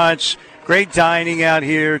restaurants. Great dining out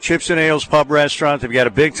here, Chips and Ales Pub Restaurant. They've got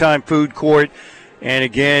a big-time food court. And,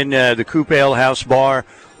 again, the Coupe Ale House Bar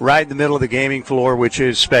right in the middle of the gaming floor, which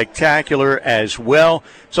is spectacular as well.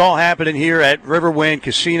 It's all happening here at Riverwind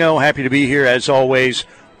Casino. Happy to be here, as always,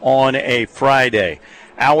 on a Friday.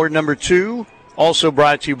 Hour number 2, also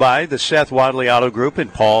brought to you by the Seth Wadley Auto Group in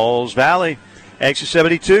Pauls Valley. Exit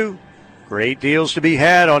 72. Great deals to be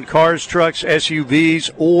had on cars, trucks,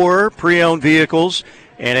 SUVs, or pre-owned vehicles.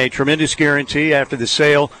 And a tremendous guarantee after the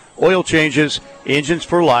sale. Oil changes, engines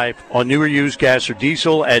for life on new or used gas or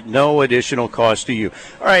diesel at no additional cost to you.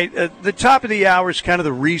 All right, the top of the hour is kind of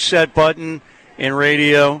the reset button in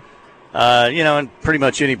radio, in pretty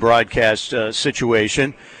much any broadcast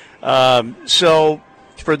situation. So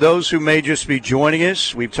for those who may just be joining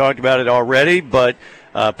us, we've talked about it already, but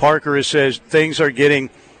Parker has says things are getting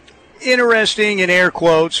interesting in air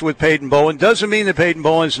quotes with Peyton Bowen. Doesn't mean that Peyton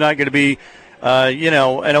Bowen's not going to be,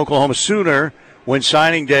 an Oklahoma Sooner when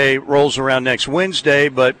signing day rolls around next Wednesday.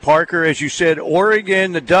 But Parker, as you said,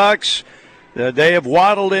 Oregon, the Ducks, they have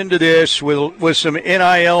waddled into this with some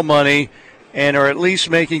NIL money and are at least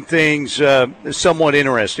making things somewhat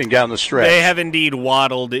interesting down the stretch. They have indeed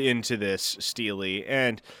waddled into this, Steely,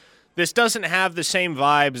 and this doesn't have the same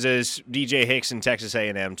vibes as DJ Hicks and Texas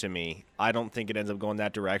A&M to me. I don't think it ends up going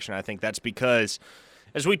that direction. I think that's because,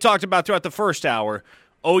 as we talked about throughout the first hour,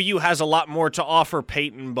 OU has a lot more to offer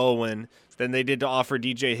Peyton Bowen than they did to offer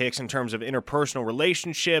DJ Hicks in terms of interpersonal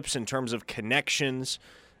relationships, in terms of connections,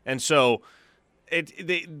 and so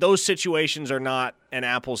those situations are not an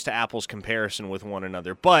apples-to-apples comparison with one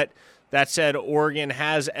another. But that said, Oregon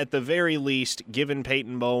has at the very least given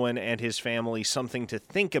Peyton Bowen and his family something to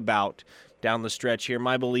think about down the stretch here.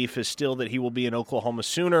 My belief is still that he will be an Oklahoma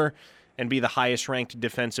Sooner and be the highest-ranked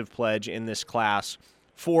defensive pledge in this class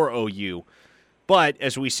for OU. But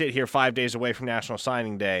as we sit here 5 days away from National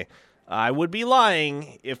Signing Day, I would be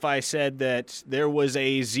lying if I said that there was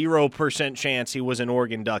a 0% chance he was an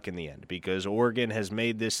Oregon Duck in the end, because Oregon has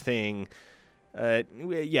made this thing,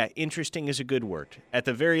 interesting is a good word. At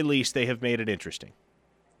the very least, they have made it interesting.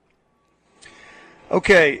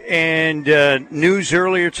 Okay, and news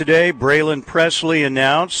earlier today, Braylon Presley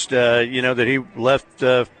announced, that he left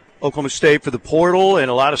Oklahoma State for the portal,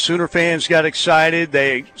 and a lot of Sooner fans got excited.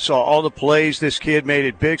 They saw all the plays this kid made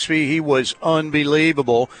at Bixby. He was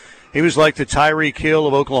unbelievable. He was like the Tyreek Hill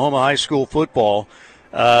of Oklahoma high school football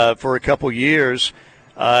for a couple years,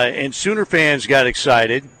 and Sooner fans got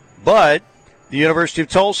excited. But the University of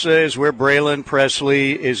Tulsa is where Braylon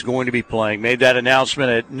Presley is going to be playing. Made that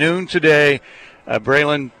announcement at noon today.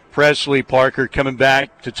 Braylon Presley, Parker, coming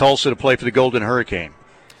back to Tulsa to play for the Golden Hurricane.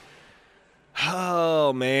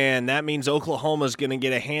 Oh, man, that means Oklahoma's going to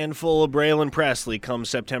get a handful of Braylon Presley come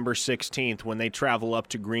September 16th when they travel up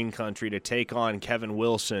to Green Country to take on Kevin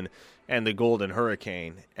Wilson and the Golden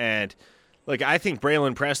Hurricane. And, look, I think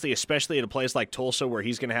Braylon Presley, especially at a place like Tulsa where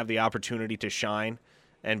he's going to have the opportunity to shine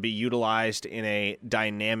and be utilized in a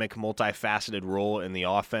dynamic, multifaceted role in the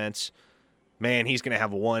offense, man, he's going to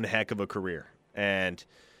have one heck of a career. And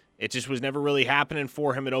it just was never really happening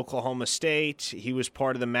for him at Oklahoma State. He was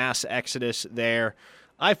part of the mass exodus there.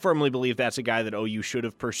 I firmly believe that's a guy that OU should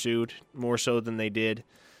have pursued more so than they did.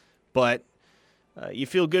 But you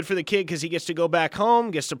feel good for the kid because he gets to go back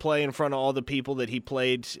home, gets to play in front of all the people that he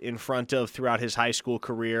played in front of throughout his high school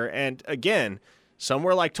career. And, again,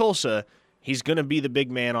 somewhere like Tulsa, he's going to be the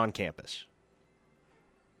big man on campus.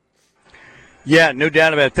 Yeah, no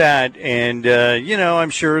doubt about that. And,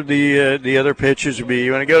 I'm sure the other pitches would be,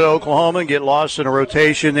 you want to go to Oklahoma and get lost in a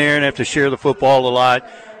rotation there and have to share the football a lot.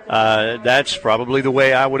 That's probably the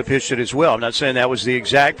way I would have pitched it as well. I'm not saying that was the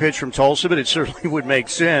exact pitch from Tulsa, but it certainly would make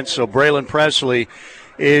sense. So Braylon Presley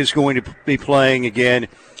is going to be playing again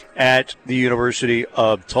at the University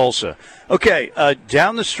of Tulsa. Okay,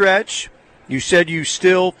 down the stretch, you said you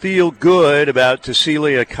still feel good about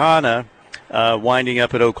Tassili Akana winding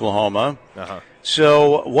up at Oklahoma. Uh-huh.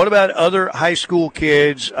 So what about other high school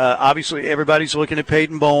kids? Obviously, everybody's looking at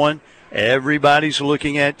Peyton Bowen. Everybody's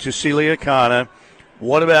looking at Tassili Akana.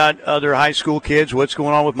 What about other high school kids? What's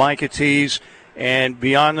going on with Micah Tease? And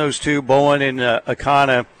beyond those two, Bowen and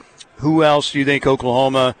Akana, who else do you think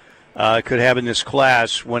Oklahoma could have in this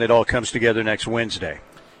class when it all comes together next Wednesday?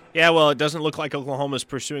 Yeah, well, it doesn't look like Oklahoma's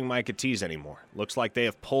pursuing Micah Tease anymore. Looks like they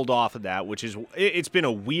have pulled off of that, which is it's been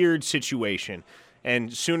a weird situation.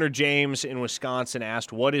 And Sooner James in Wisconsin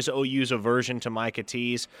asked, what is OU's aversion to Micah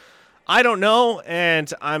Tease? I don't know,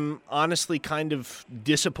 and I'm honestly kind of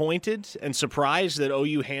disappointed and surprised that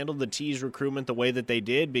OU handled the Tease recruitment the way that they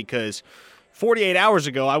did, because 48 hours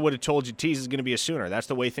ago I would have told you Tease is going to be a Sooner. That's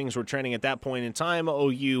the way things were trending at that point in time.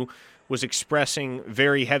 OU was expressing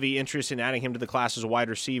very heavy interest in adding him to the class as a wide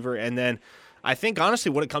receiver, and then I think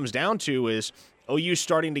honestly what it comes down to is OU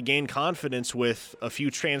starting to gain confidence with a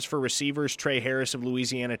few transfer receivers. Trey Harris of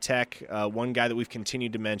Louisiana Tech, one guy that we've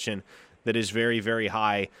continued to mention that is very, very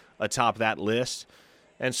high atop that list.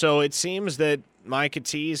 And so it seems that Micah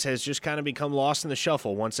Tease has just kind of become lost in the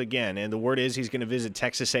shuffle once again. And the word is he's going to visit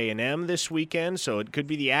Texas A&M this weekend, so it could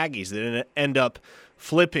be the Aggies that end up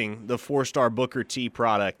flipping the four-star Booker T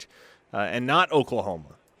product and not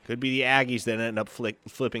Oklahoma. Could be the Aggies that end up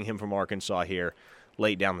flipping him from Arkansas here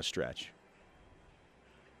late down the stretch.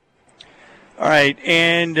 All right,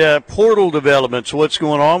 and portal developments, what's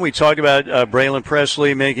going on? We talked about Braylon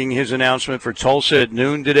Presley making his announcement for Tulsa at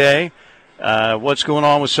noon today. What's going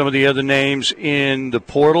on with some of the other names in the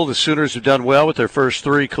portal? The Sooners have done well with their first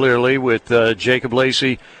three, clearly, with Jacob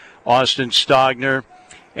Lacey, Austin Stogner,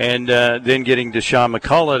 and then getting Deshaun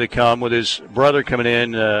McCullough to come with his brother coming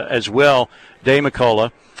in as well, Day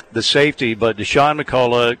McCullough, the safety. But Deshaun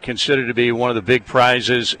McCullough considered to be one of the big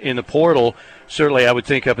prizes in the portal. Certainly, I would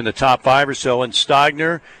think up in the top 5 or so. And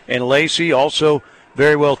Stogner and Lacey also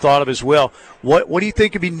very well thought of as well. What do you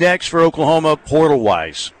think could be next for Oklahoma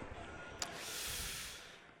portal-wise?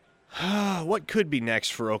 What could be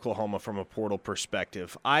next for Oklahoma from a portal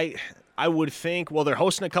perspective? I would think, well, they're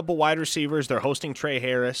hosting a couple wide receivers. They're hosting Trey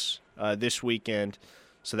Harris this weekend,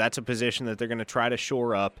 so that's a position that they're going to try to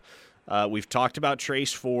shore up. We've talked about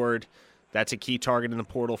Trace Ford. That's a key target in the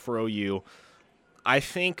portal for OU. I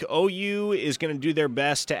think OU is going to do their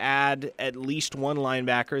best to add at least one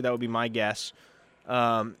linebacker. That would be my guess.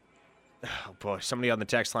 Oh boy, somebody on the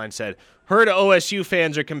text line said, heard OSU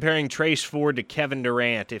fans are comparing Trace Ford to Kevin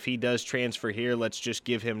Durant. If he does transfer here, let's just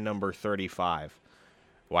give him number 35.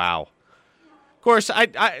 Wow. Of course,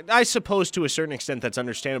 I suppose to a certain extent that's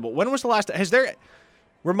understandable. When was the last – has there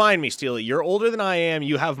 – remind me, Steely, you're older than I am.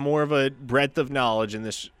 You have more of a breadth of knowledge in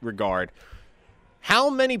this regard.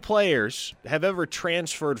 How many players have ever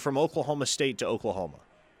transferred from Oklahoma State to Oklahoma?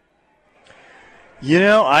 You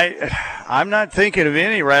know, I'm not thinking of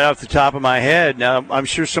any right off the top of my head. Now, I'm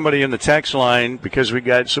sure somebody in the text line, because we've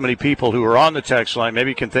got so many people who are on the text line,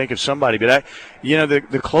 maybe can think of somebody. But,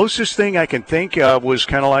 the closest thing I can think of was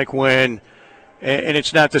kind of like when, and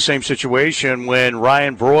it's not the same situation, when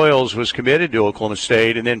Ryan Broyles was committed to Oklahoma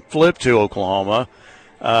State and then flipped to Oklahoma.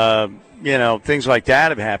 Things like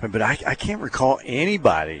that have happened. But I can't recall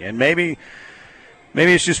anybody. And maybe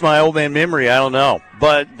it's just my old man memory. I don't know.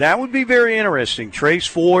 But that would be very interesting. Trace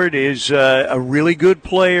Ford is a really good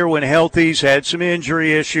player when healthy. He's had some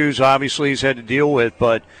injury issues, obviously, he's had to deal with.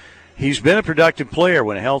 But he's been a productive player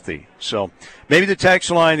when healthy. So maybe the text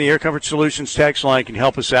line, the Air Comfort Solutions text line, can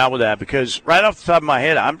help us out with that. Because right off the top of my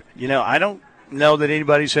head, I don't know that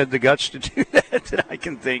anybody's had the guts to do that I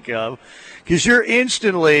can think of. Because you're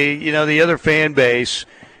instantly, the other fan base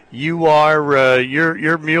 – you are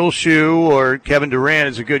your Muleshoe or Kevin Durant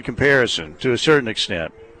is a good comparison to a certain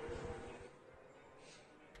extent.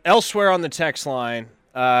 Elsewhere on the text line,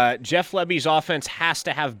 Jeff Lebby's offense has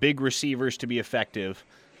to have big receivers to be effective.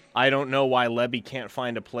 I don't know why Lebby can't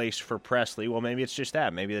find a place for Presley. Well, maybe it's just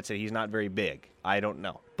that. Maybe that's that he's not very big. I don't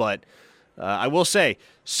know. But I will say,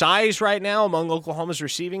 size right now among Oklahoma's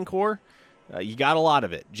receiving core, you got a lot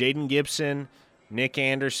of it. Jaden Gibson, Nick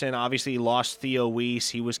Anderson, obviously lost Theo Weiss.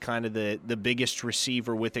 He was kind of the biggest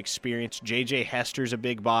receiver with experience. J.J. Hester's a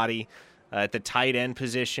big body. At the tight end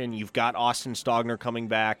position, you've got Austin Stogner coming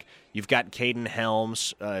back. You've got Caden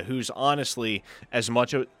Helms, who's honestly as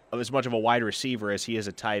much of a wide receiver as he is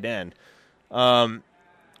a tight end.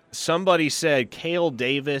 Somebody said Cale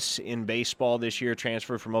Davis in baseball this year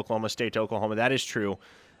transferred from Oklahoma State to Oklahoma. That is true.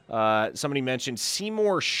 Somebody mentioned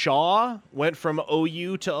Seymour Shaw went from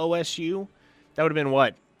OU to OSU. That would have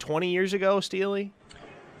been, 20 years ago, Steely?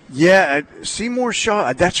 Yeah, Seymour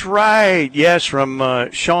Shaw. That's right. Yes, from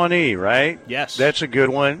Shawnee, right? Yes. That's a good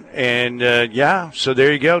one. And, so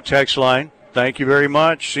there you go, text line. Thank you very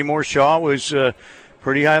much. Seymour Shaw was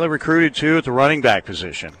pretty highly recruited, too, at the running back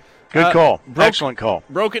position. Good call. Excellent call.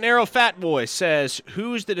 Broken Arrow Fat Boy says,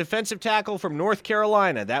 who's the defensive tackle from North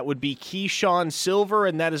Carolina? That would be Keyshawn Silver,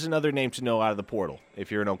 and that is another name to know out of the portal if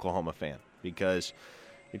you're an Oklahoma fan, because –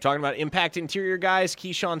 you're talking about impact interior guys.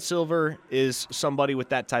 Keyshawn Silver is somebody with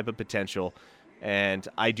that type of potential, and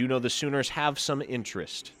I do know the Sooners have some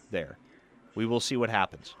interest there. We will see what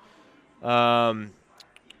happens.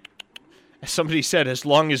 Somebody said, as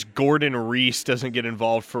long as Gordon Reese doesn't get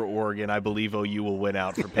involved for Oregon, I believe OU will win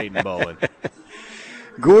out for Peyton Bowen.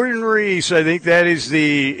 Gordon Reese, I think that is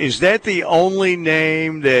the only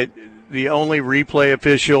name that the only replay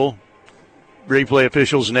official's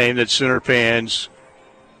name that Sooner fans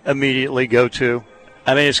immediately go to?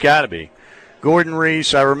 I mean, it's got to be. Gordon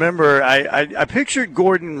Reese, I remember, I pictured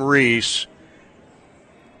Gordon Reese.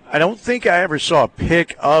 I don't think I ever saw a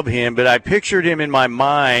pic of him, but I pictured him in my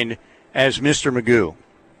mind as Mr. Magoo.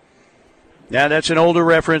 Now, that's an older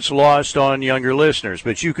reference lost on younger listeners,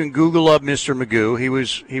 but you can Google up Mr. Magoo.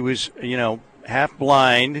 He was half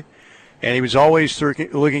blind, and he was always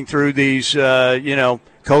looking through these,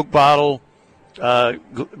 Coke bottle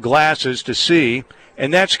glasses to see.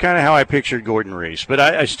 And that's kind of how I pictured Gordon Reese. But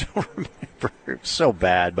I still remember, it was so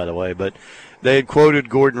bad, by the way, but they had quoted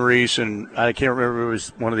Gordon Reese, and I can't remember if it was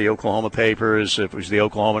one of the Oklahoma papers, if it was the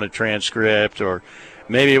Oklahoma Transcript, or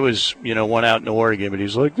maybe it was, one out in Oregon. But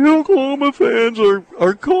he's like, the Oklahoma fans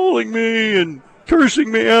are calling me and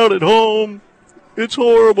cursing me out at home. It's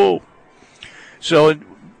horrible. So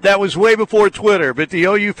that was way before Twitter, but the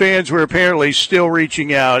OU fans were apparently still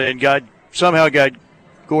reaching out and somehow got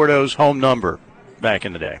Gordo's home number back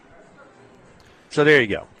in the day. So there you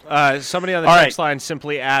go. Somebody on the text line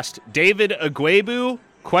simply asked, David Agwebu, ?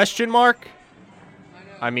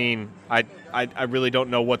 I mean, I really don't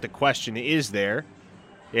know what the question is there.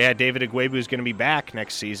 Yeah, David Agwebu is going to be back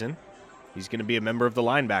next season. He's going to be a member of the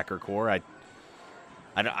linebacker corps.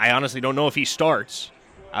 I honestly don't know if he starts.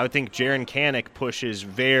 I would think Jaron Kanak pushes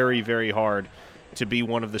very, very hard to be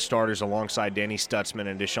one of the starters alongside Danny Stutzman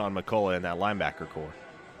and Deshaun McCullough in that linebacker corps.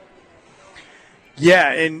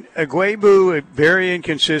 Yeah, and Agwebu, very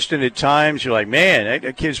inconsistent at times. You're like, man,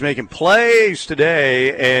 that kid's making plays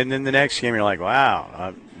today. And then the next game, you're like,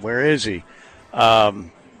 wow, where is he?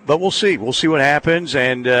 But we'll see. We'll see what happens.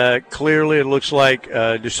 And clearly it looks like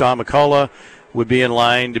Deshaun McCullough would be in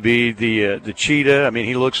line to be the cheetah. I mean,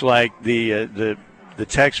 he looks like the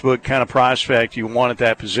textbook kind of prospect you want at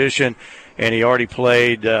that position. And he already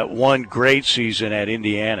played one great season at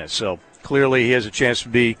Indiana. So clearly he has a chance to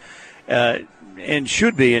be and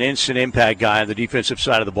should be an instant impact guy on the defensive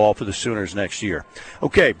side of the ball for the Sooners next year.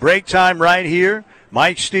 Okay, break time right here.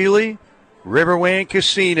 Mike Steely, Riverwind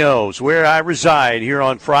Casinos, where I reside here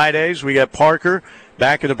on Fridays. We got Parker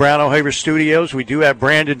back in the Brown O'Haver Studios. We do have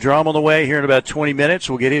Brandon Drum on the way here in about 20 minutes.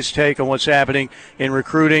 We'll get his take on what's happening in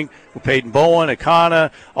recruiting with Peyton Bowen,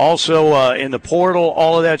 Akana, also in the portal,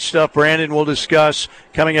 all of that stuff. Brandon will discuss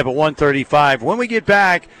coming up at 1:35. When we get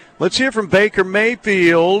back, let's hear from Baker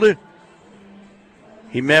Mayfield.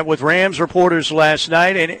 He met with Rams reporters last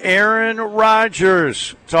night, and Aaron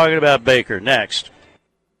Rodgers talking about Baker next.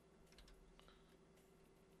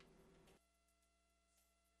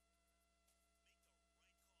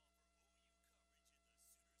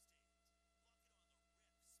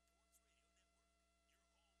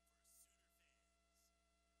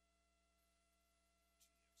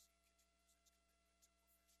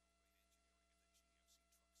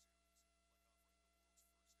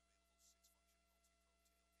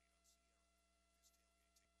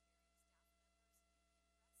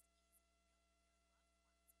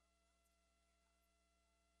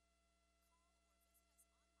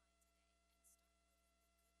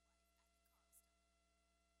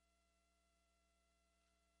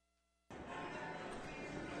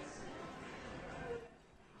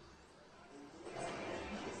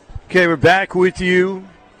 Okay, we're back with you.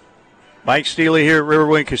 Mike Steely here at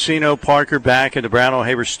Riverwind Casino. Parker back at the Brown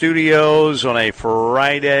O'Haver Studios on a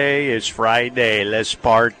Friday. It's Friday. Let's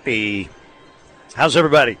party. How's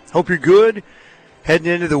everybody? Hope you're good. Heading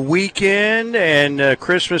into the weekend and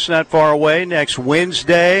Christmas not far away. Next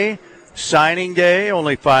Wednesday, signing day,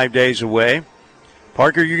 only 5 days away.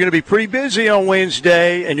 Parker, you're going to be pretty busy on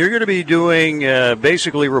Wednesday, and you're going to be doing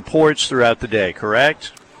basically reports throughout the day,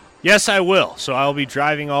 correct? Yes, I will. So I'll be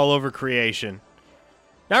driving all over creation.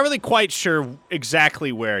 Not really quite sure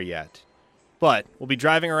exactly where yet, but we'll be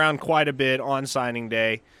driving around quite a bit on signing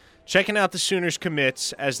day, checking out the Sooners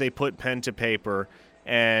commits as they put pen to paper,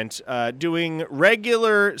 and doing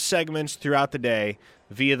regular segments throughout the day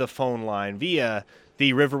via the phone line, via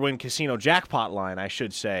the Riverwind Casino jackpot line, I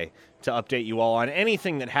should say, to update you all on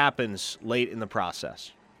anything that happens late in the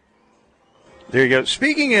process. There you go.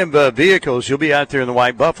 Speaking of vehicles, you'll be out there in the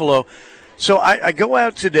White Buffalo. So I go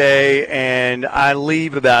out today, and I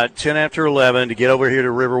leave about 10 after 11 to get over here to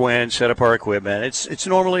Riverwind, set up our equipment. It's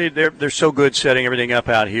normally, they're so good setting everything up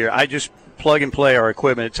out here. I just plug and play our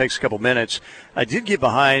equipment. It takes a couple minutes. I did get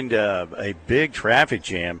behind a big traffic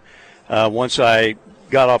jam once I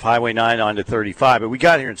got off Highway 9 onto 35, but we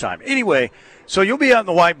got here in time. Anyway, so you'll be out in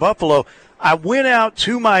the White Buffalo. I went out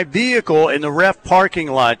to my vehicle in the ref parking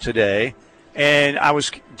lot today, and I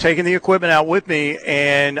was taking the equipment out with me,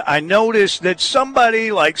 and I noticed that somebody,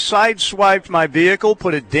 sideswiped my vehicle,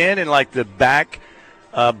 put a dent in, the back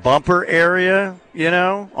bumper area,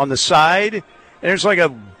 on the side. And there's, a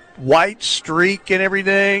white streak and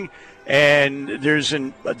everything, and there's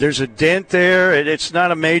a dent there. It's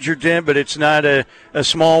not a major dent, but it's not a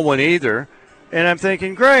small one either. And I'm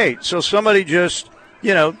thinking, great. So somebody just,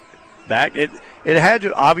 back. It had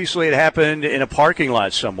to, obviously it happened in a parking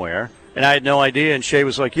lot somewhere. And I had no idea, and Shay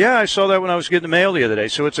was like, yeah, I saw that when I was getting the mail the other day.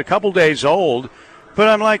 So it's a couple days old. But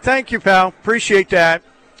I'm like, thank you, pal. Appreciate that.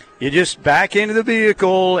 You just back into the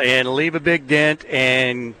vehicle and leave a big dent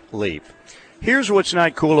and leave. Here's what's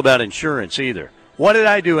not cool about insurance either. What did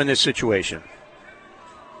I do in this situation?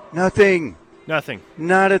 Nothing. Nothing.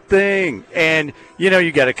 Not a thing. And,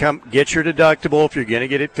 you got to come get your deductible if you're going to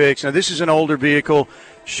get it fixed. Now, this is an older vehicle.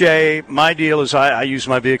 Shay, my deal is I use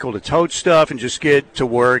my vehicle to tote stuff and just get to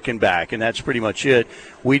work and back, and that's pretty much it.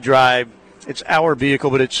 We drive. It's our vehicle,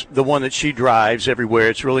 but it's the one that she drives everywhere.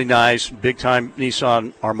 It's really nice, big-time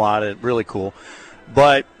Nissan Armada, really cool.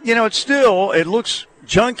 But, it looks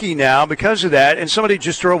junky now because of that, and somebody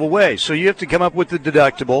just drove away. So you have to come up with the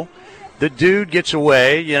deductible. The dude gets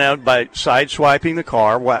away, by sideswiping the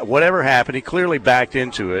car. Whatever happened, he clearly backed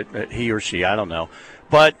into it, he or she, I don't know.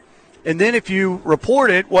 And then if you report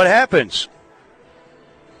it, what happens?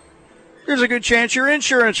 There's a good chance your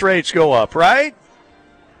insurance rates go up, right?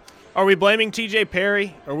 Are we blaming TJ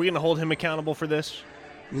Perry? Are we going to hold him accountable for this?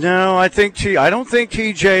 No, I don't think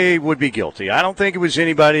TJ would be guilty. I don't think it was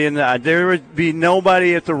anybody there would be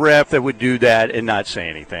nobody at the ref that would do that and not say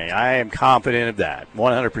anything. I am confident of that,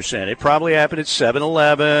 100%. It probably happened at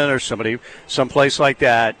 7-Eleven or someplace like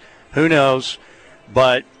that. Who knows?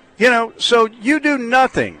 But, so you do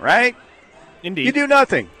nothing, right? Indeed. You do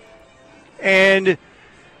nothing. And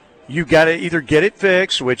you got to either get it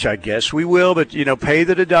fixed, which I guess we will, but, pay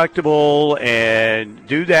the deductible and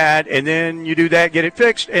do that. And then you do that, get it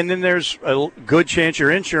fixed, and then there's a good chance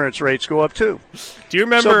your insurance rates go up too. Do you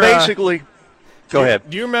remember? So basically, go ahead.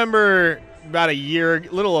 Do you remember about a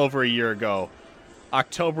little over a year ago,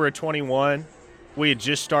 October of 21, we had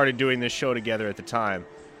just started doing this show together at the time.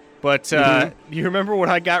 But do you remember when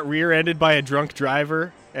I got rear-ended by a drunk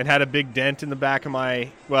driver and had a big dent in the back of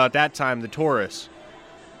at that time, the Taurus?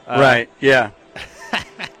 Right, yeah.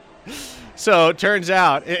 So it turns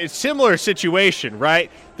out, it's a similar situation,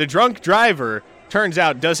 right? The drunk driver, turns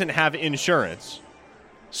out, doesn't have insurance.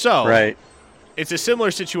 So right. It's a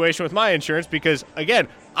similar situation with my insurance because, again,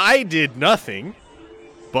 I did nothing.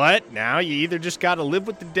 But now you either just got to live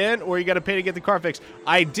with the dent or you got to pay to get the car fixed.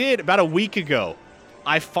 I did about a week ago.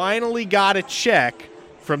 I finally got a check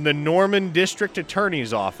from the Norman District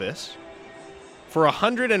Attorney's Office for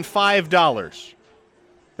 $105.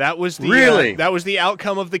 That was the that was the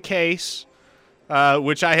outcome of the case,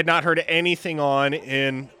 which I had not heard anything on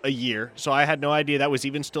in a year, so I had no idea that was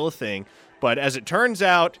even still a thing. But as it turns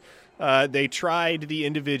out, they tried the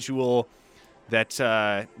individual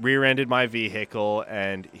that rear-ended my vehicle,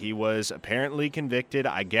 and he was apparently convicted,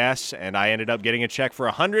 I guess, and I ended up getting a check for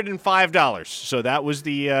 $105. So that was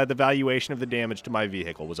the valuation of the damage to my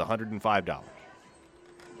vehicle, was $105.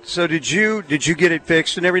 So did you get it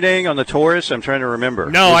fixed and everything on the Taurus? I'm trying to remember.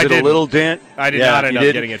 No, I didn't. A little dent? I did not end up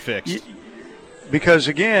getting it fixed. Because,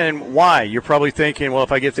 again, why? You're probably thinking, well,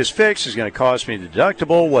 if I get this fixed, it's going to cost me the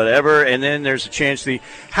deductible, whatever, and then there's a chance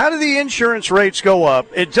how do the insurance rates go up?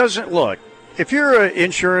 It doesn't look. If you're an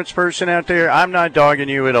insurance person out there, I'm not dogging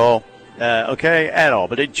you at all, okay, at all.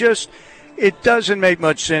 But it doesn't make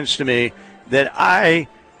much sense to me that I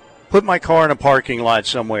put my car in a parking lot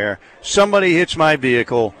somewhere, somebody hits my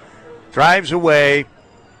vehicle, drives away,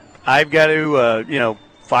 I've got to,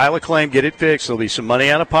 file a claim, get it fixed. There'll be some money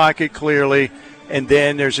out of pocket, clearly, and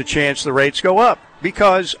then there's a chance the rates go up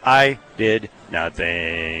because I did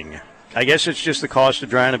nothing. I guess it's just the cost of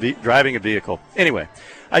driving a vehicle. Anyway,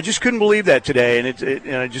 I just couldn't believe that today,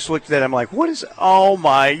 and I just looked at that. I'm like, what is? Oh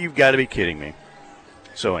my! You've got to be kidding me.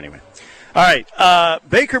 So anyway, all right.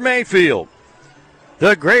 Baker Mayfield,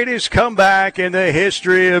 the greatest comeback in the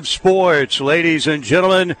history of sports, ladies and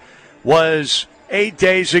gentlemen, was 8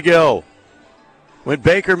 days ago when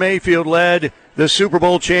Baker Mayfield led the Super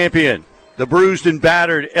Bowl champion, the bruised and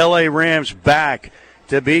battered L.A. Rams, back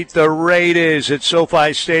to beat the Raiders at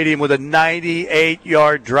SoFi Stadium with a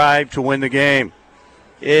 98-yard drive to win the game.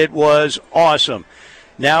 It was awesome.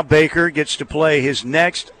 Now Baker gets to play his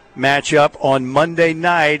next matchup on Monday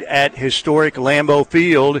night at historic Lambeau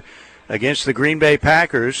Field against the Green Bay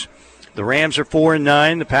Packers. The Rams are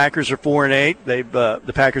 4-9. The Packers are 4-8.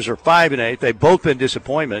 The Packers are 5-8. They've both been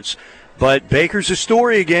disappointments. But Baker's a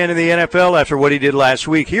story again in the NFL after what he did last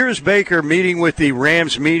week. Here's Baker meeting with the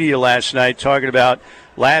Rams media last night, talking about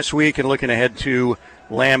last week and looking ahead to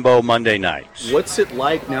Lambeau Monday night. What's it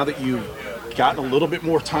like now that you've gotten a little bit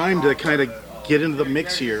more time to kind of get into the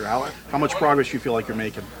mix here? How much progress do you feel like you're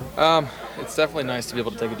making? It's definitely nice to be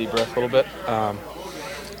able to take a deep breath a little bit.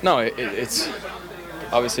 It's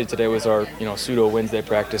obviously today was our pseudo Wednesday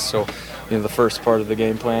practice, so the first part of the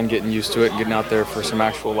game plan, getting used to it and getting out there for some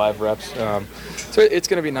actual live reps. So it's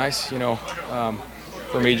going to be nice,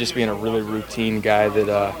 for me just being a really routine guy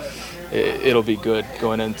that it'll be good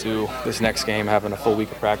going into this next game, having a full week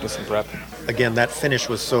of practice and prep. Again, that finish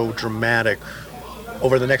was so dramatic.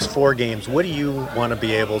 Over the next 4 games, what do you want to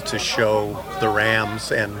be able to show the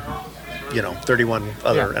Rams and 31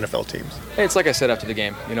 other NFL teams. Hey, it's like I said after the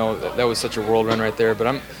game. That was such a whirlwind right there. But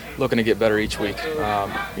I'm looking to get better each week.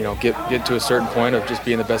 Get to a certain point of just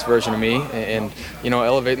being the best version of me, and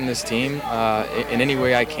elevating this team in any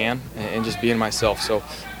way I can, and just being myself. So.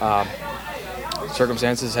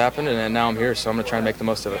 Circumstances happened, and now I'm here, so I'm going to try and make the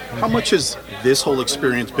most of it. How much has this whole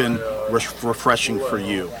experience been refreshing for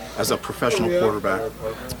you as a professional quarterback?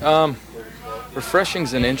 Refreshing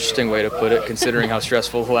is an interesting way to put it, considering how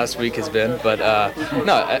stressful the last week has been. But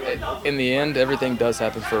no, in the end, everything does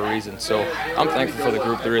happen for a reason. So I'm thankful for the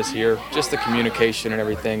group there is here, just the communication and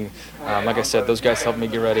everything. Like I said, those guys helped me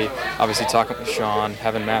get ready. Obviously, talking with Sean,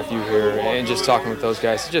 having Matthew here, and just talking with those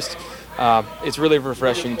guys. It's really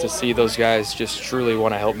refreshing to see those guys just truly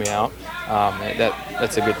want to help me out.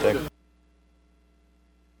 That's a good thing.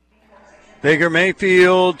 Baker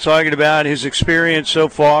Mayfield talking about his experience so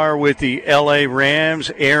far with the L.A. Rams.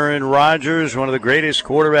 Aaron Rodgers, one of the greatest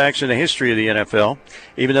quarterbacks in the history of the NFL.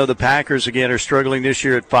 Even though the Packers, again, are struggling this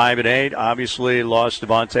year at 5-8, obviously lost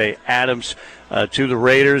Devontae Adams to the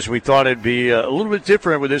Raiders. We thought it'd be a little bit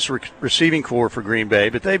different with this receiving core for Green Bay,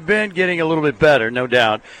 but they've been getting a little bit better, no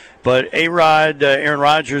doubt. But Aaron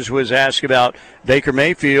Rodgers was asked about Baker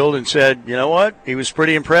Mayfield and said, you know what? He was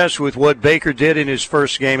pretty impressed with what Baker did in his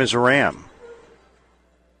first game as a Ram.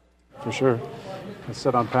 For sure. I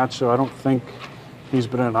said on Pat's show, I don't think he's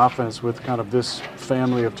been in an offense with kind of this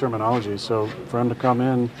family of terminology. So for him to come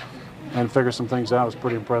in and figure some things out was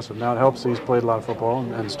pretty impressive. Now it helps that he's played a lot of football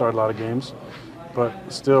and started a lot of games. But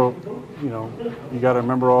still, you got to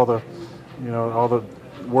remember all the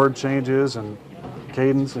word changes and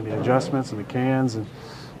cadence and the adjustments and the cans, and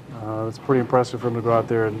it's pretty impressive for him to go out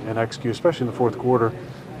there and execute, especially in the fourth quarter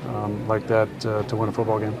like that to win a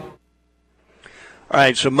football game. All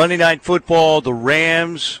right, so Monday Night Football, the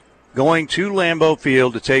Rams going to Lambeau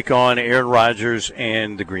Field to take on Aaron Rodgers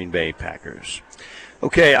and the Green Bay Packers.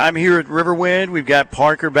 Okay, I'm here at Riverwind. We've got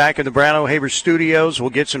Parker back in the Brown O'Haver studios. We'll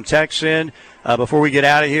get some texts in before we get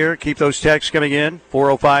out of here. Keep those texts coming in,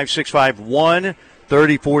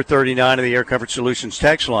 405-651-3439 of the Air Comfort Solutions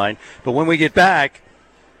text line. But when we get back,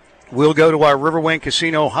 we'll go to our Riverwind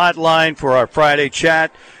Casino hotline for our Friday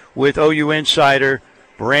chat with OU Insider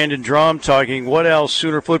Brandon Drum, talking what else,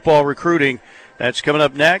 Sooner football recruiting. That's coming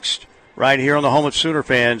up next, right here on the home of Sooner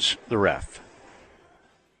fans, The Ref.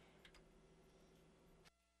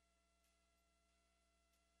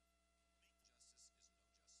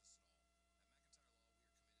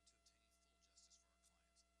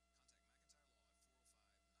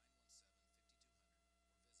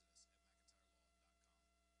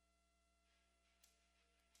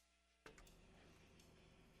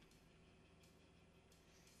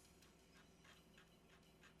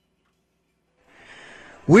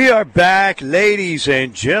 We are back, ladies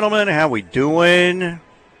and gentlemen. How we doing?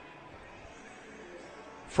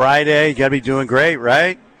 Friday, you got to be doing great,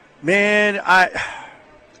 right? Man,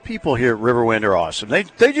 people here at Riverwind are awesome. They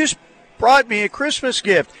just brought me a Christmas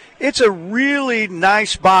gift. It's a really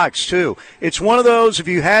nice box, too. It's one of those, if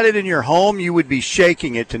you had it in your home, you would be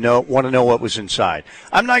shaking it to want to know what was inside.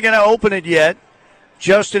 I'm not going to open it yet.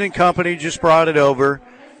 Justin and company just brought it over.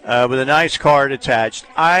 With a nice card attached.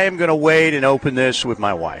 I am going to wait and open this with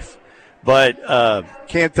my wife. But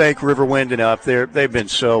can't thank Riverwind enough. They've been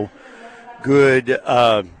so good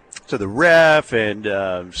to the Ref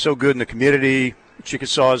and so good in the community.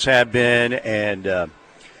 Chickasaws have been. And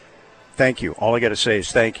thank you. All I got to say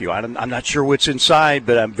is thank you. I'm not sure what's inside,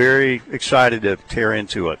 but I'm very excited to tear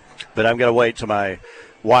into it. But I'm going to wait till my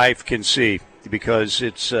wife can see because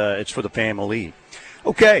it's for the family.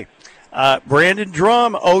 Okay. Brandon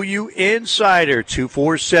Drum, OU Insider,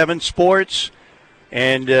 247 Sports,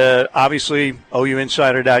 and obviously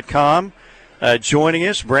OUinsider.com. Joining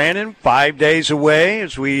us, Brandon, 5 days away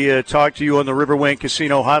as we talk to you on the Riverwind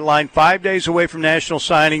Casino hotline, 5 days away from National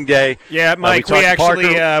Signing Day. Yeah, Mike,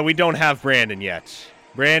 we don't have Brandon yet.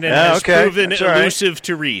 Brandon has proven elusive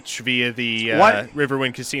to reach via the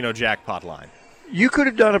Riverwind Casino jackpot line. You could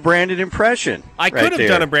have done a Brandon impression. I could have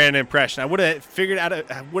done a Brandon impression. I would have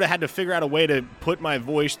had to figure out a way to put my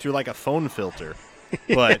voice through like a phone filter.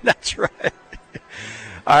 But that's right.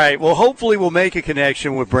 All right. Well, hopefully we'll make a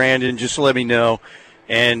connection with Brandon. Just let me know,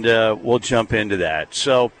 and we'll jump into that.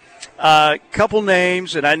 So, a couple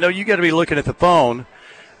names, and I know you got to be looking at the phone,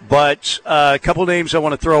 but a couple names I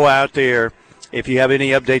want to throw out there. If you have any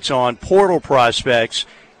updates on portal prospects,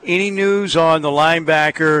 any news on the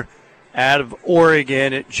linebacker out of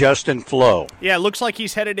Oregon, Justin Flo? Yeah, it looks like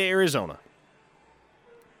he's headed to Arizona.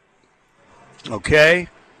 Okay.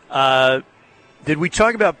 Did we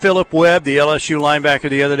talk about Philip Webb, the LSU linebacker,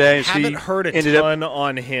 the other day? Haven't heard a ton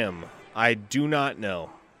on him. I do not know.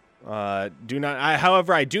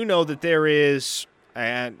 However, I do know that there is,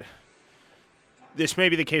 and this may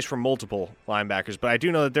be the case for multiple linebackers, but I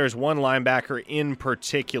do know that there's one linebacker in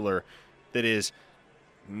particular that is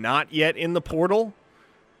not yet in the portal,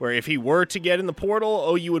 where if he were to get in the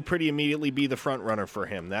portal, OU would pretty immediately be the front runner for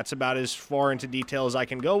him. That's about as far into detail as I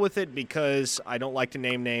can go with it because I don't like to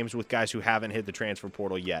name names with guys who haven't hit the transfer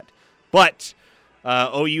portal yet. But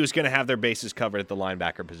OU is going to have their bases covered at the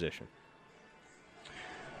linebacker position.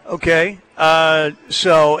 Okay. And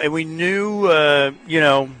we knew,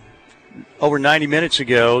 over 90 minutes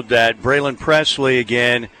ago that Braylon Presley,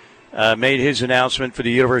 again, made his announcement for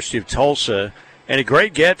the University of Tulsa. And a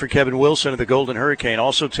great get for Kevin Wilson of the Golden Hurricane.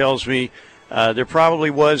 Also tells me there probably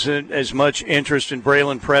wasn't as much interest in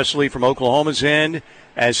Braylon Presley from Oklahoma's end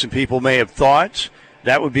as some people may have thought.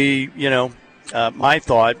 That would be, my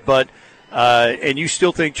thought. But and you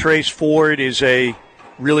still think Trace Ford is a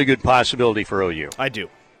really good possibility for OU? I do.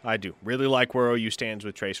 Really like where OU stands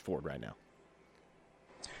with Trace Ford right now.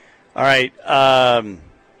 All right. I'm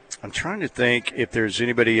trying to think if there's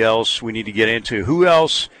anybody else we need to get into. Who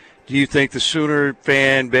else do you think the Sooner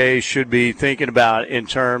fan base should be thinking about in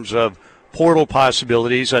terms of portal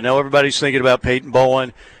possibilities? I know everybody's thinking about Peyton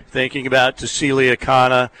Bowen, thinking about Tassili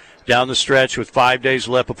Akana down the stretch with 5 days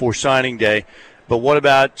left before signing day. But what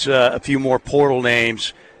about a few more portal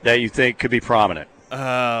names that you think could be prominent?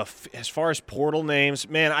 As far as portal names,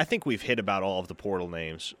 man, I think we've hit about all of the portal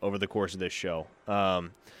names over the course of this show.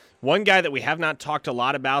 One guy that we have not talked a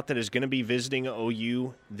lot about that is going to be visiting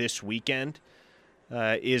OU this weekend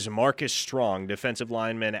is Marcus Strong, defensive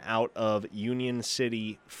lineman out of Union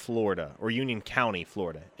County, Florida.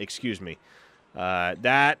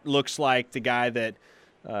 That looks like the guy that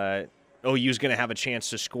OU is going to have a chance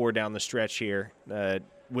to score down the stretch here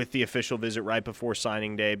with the official visit right before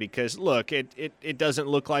signing day because, look, it doesn't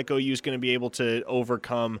look like OU is going to be able to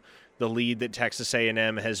overcome the lead that Texas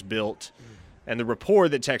A&M has built and the rapport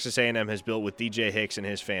that Texas A&M has built with DJ Hicks and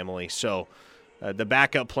his family. So the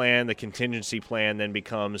backup plan, the contingency plan then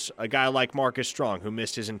becomes a guy like Marcus Strong, who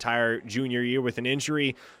missed his entire junior year with an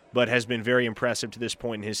injury, but has been very impressive to this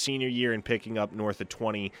point in his senior year in picking up north of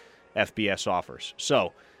 20 FBS offers.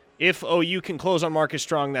 So if OU can close on Marcus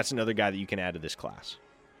Strong, that's another guy that you can add to this class.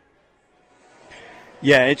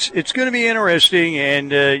 Yeah, it's going to be interesting, and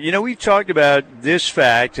we've talked about this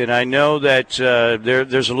fact, and I know that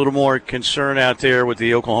there's a little more concern out there with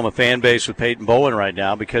the Oklahoma fan base with Peyton Bowen right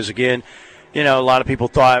now because, again, a lot of people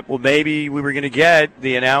thought, well, maybe we were going to get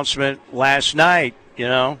the announcement last night,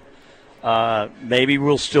 Maybe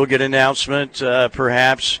we'll still get an announcement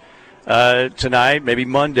perhaps tonight, maybe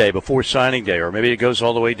Monday before signing day, or maybe it goes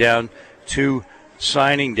all the way down to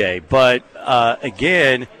signing day. But,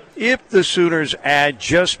 again, if the Sooners add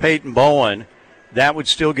just Peyton Bowen, that would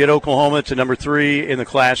still get Oklahoma to number 3 in the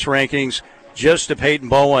class rankings. Just to Peyton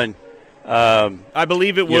Bowen. I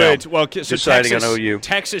believe it would. Well, so deciding on OU.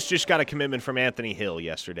 Texas just got a commitment from Anthony Hill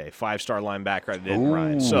yesterday, 5-star linebacker that didn't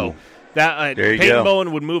ride. So that Peyton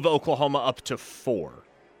Bowen would move Oklahoma up to 4.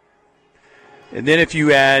 And then if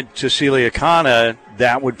you add Tassili Akana,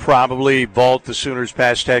 that would probably vault the Sooners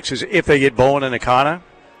past Texas if they get Bowen and Akana.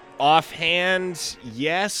 Offhand,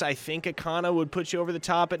 yes, I think Akana would put you over the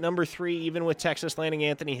top at number 3, even with Texas landing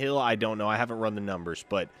Anthony Hill. I don't know. I haven't run the numbers,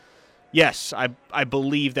 but yes, I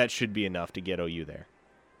believe that should be enough to get OU there.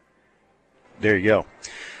 There you go.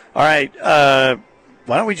 All right.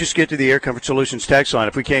 Why don't we just get to the Air Comfort Solutions text line?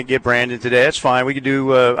 If we can't get Brandon today, that's fine. We could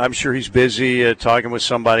do, I'm sure he's busy talking with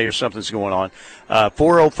somebody or something's going on.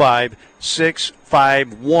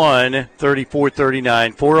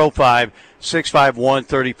 405-651-3439.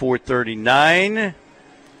 405-651-3439.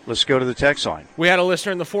 Let's go to the text line. We had a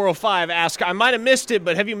listener in the 405 ask, I might have missed it,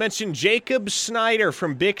 but have you mentioned Jacob Snyder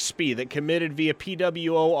from Bixby that committed via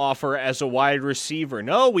PWO offer as a wide receiver?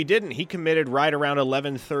 No, we didn't. He committed right around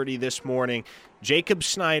 11:30 this morning. Jacob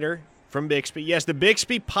Snyder from Bixby. Yes, the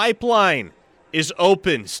Bixby pipeline is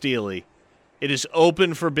open, Steely. It is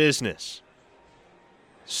open for business.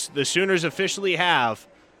 The Sooners officially have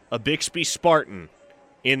a Bixby Spartan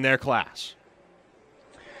in their class.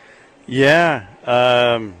 Yeah,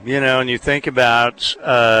 and you think about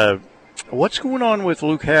what's going on with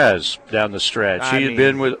Luke Hez down the stretch. He had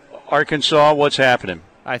been with Arkansas. What's happening?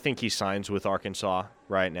 I think he signs with Arkansas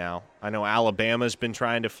right now. I know Alabama's been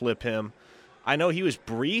trying to flip him. I know he was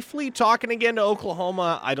briefly talking again to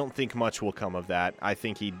Oklahoma. I don't think much will come of that. I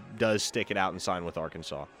think he does stick it out and sign with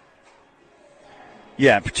Arkansas.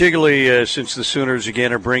 Yeah, particularly since the Sooners,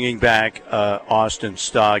 again, are bringing back Austin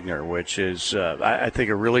Stogner, which is, I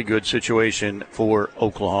think, a really good situation for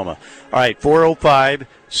Oklahoma. All right,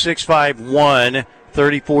 405-651-3439.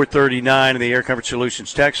 3439 in the Air Comfort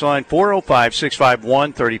Solutions text line,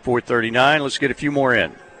 405-651-3439. Let's get a few more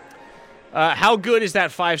in. How good is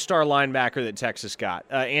that 5-star linebacker that Texas got?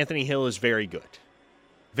 Anthony Hill is very good.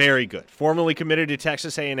 Very good. Formerly committed to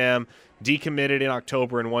Texas A&M, decommitted in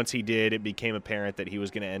October, and once he did, it became apparent that he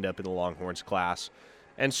was going to end up in the Longhorns class.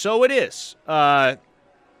 And so it is.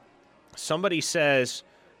 Somebody says,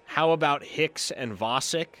 how about Hicks and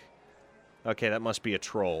Vosick? Okay, that must be a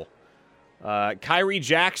troll. Kyrie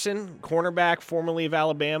Jackson, cornerback, formerly of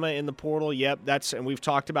Alabama, in the portal. Yep, and we've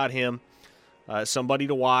talked about him. Somebody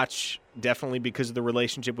to watch, definitely because of the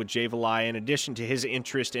relationship with Jay Valai, in addition to his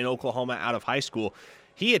interest in Oklahoma out of high school.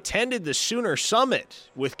 He attended the Sooner Summit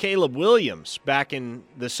with Caleb Williams back in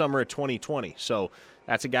the summer of 2020. So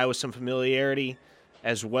that's a guy with some familiarity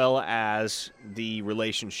as well as the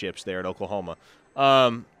relationships there at Oklahoma.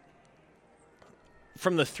 From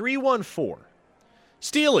the 314,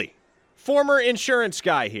 Steely, former insurance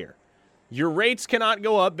guy here. Your rates cannot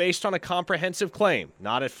go up based on a comprehensive claim,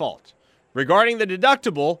 not at fault. Regarding the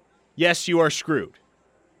deductible, yes, you are screwed.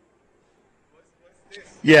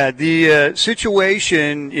 Yeah, the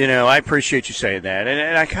situation, I appreciate you saying that.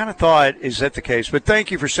 And I kind of thought, is that the case? But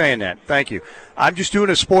thank you for saying that. Thank you. I'm just doing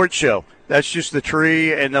a sports show. That's just the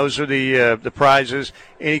tree, and those are the prizes.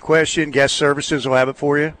 Any question, guest services will have it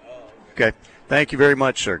for you. Okay. Thank you very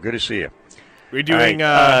much, sir. Good to see you. We're doing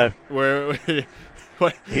what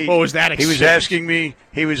was that? He was asking me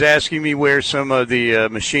where some of the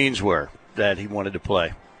machines were that he wanted to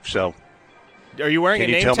play. So, are you wearing a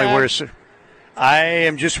name tag? Can you tell me where? I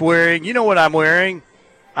am just wearing. You know what I'm wearing?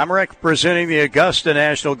 I'm representing the Augusta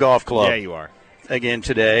National Golf Club. Yeah, you are. Again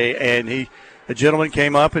today, and a gentleman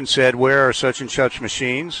came up and said, "Where are such and such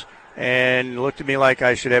machines?" And looked at me like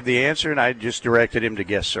I should have the answer, and I just directed him to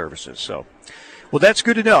guest services. So, well, that's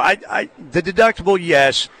good to know. The deductible,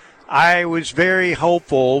 yes. I was very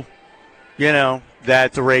hopeful,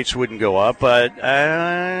 that the rates wouldn't go up, but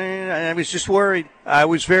I was just worried. I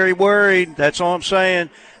was very worried. That's all I'm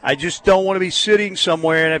saying. I just don't want to be sitting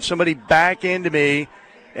somewhere and have somebody back into me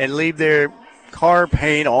and leave their car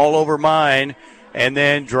paint all over mine and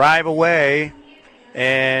then drive away.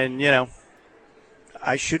 And,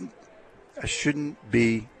 I shouldn't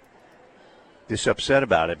be this upset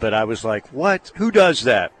about it. But I was like, what? Who does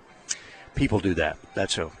that? People do that.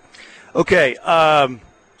 That's who. Okay,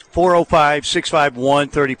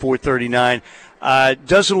 405-651-3439.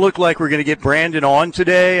 Doesn't look like we're going to get Brandon on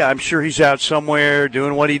today. I'm sure he's out somewhere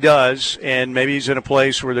doing what he does, and maybe he's in a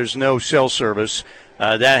place where there's no cell service.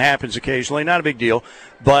 That happens occasionally. Not a big deal.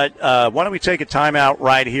 But why don't we take a timeout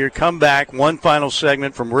right here, come back, one final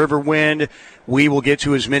segment from Riverwind. We will get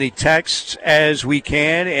to as many texts as we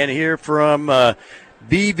can and hear from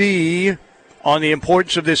BV on the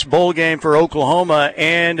importance of this bowl game for Oklahoma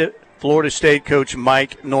and Florida State coach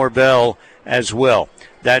Mike Norvell as well.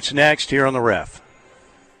 That's next here on The Ref.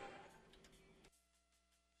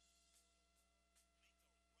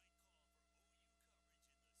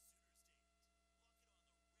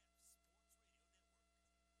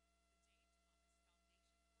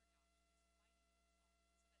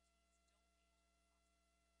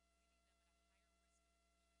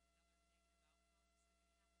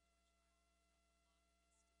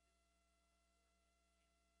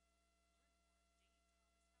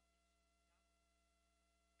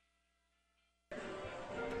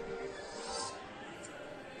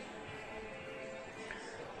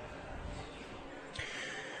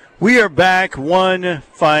 We are back, one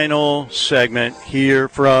final segment here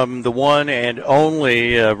from the one and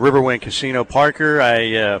only Riverwind Casino. Parker,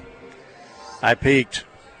 I peeked.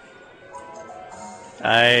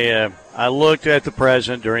 I looked at the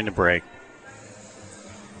present during the break.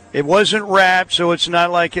 It wasn't wrapped, so it's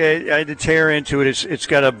not like I had to tear into it. It's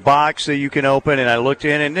got a box that you can open, and I looked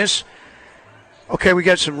in, and this. Okay, we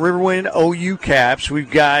got some Riverwind OU caps.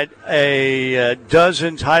 We've got a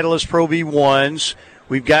dozen Titleist Pro V1s.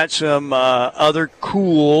 We've got some other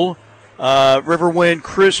cool Riverwind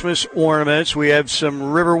Christmas ornaments. We have some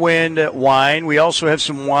Riverwind wine. We also have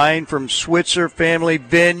some wine from Switzer Family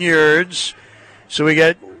Vineyards. So we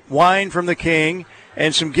got wine from the King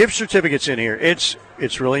and some gift certificates in here. It's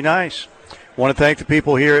really nice. I want to thank the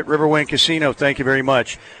people here at Riverwind Casino. Thank you very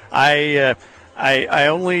much. I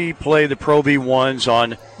only play the Pro V1s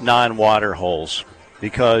on non-water holes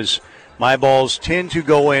because my balls tend to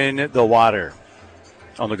go in the water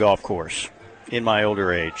on the golf course in my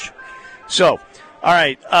older age. So, all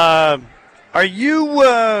right. Are you,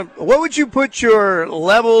 what would you put your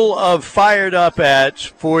level of fired up at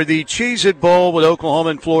for the Cheez-It Bowl with Oklahoma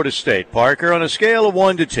and Florida State, Parker, on a scale of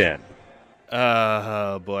 1 to 10?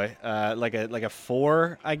 Oh, boy. Like a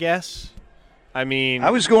 4, I guess. I mean,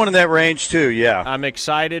 I was going in that range too, yeah. I'm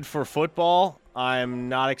excited for football. I'm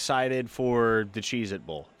not excited for the Cheez-It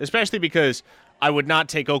Bowl, especially because I would not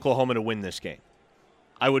take Oklahoma to win this game.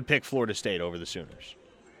 I would pick Florida State over the Sooners.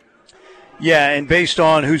 Yeah, and based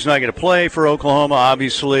on who's not going to play for Oklahoma,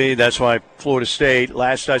 obviously, that's why Florida State,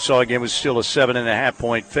 last I saw again, was still a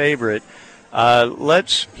 7.5-point favorite.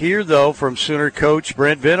 Let's hear, though, from Sooner coach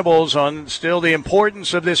Brent Venables on still the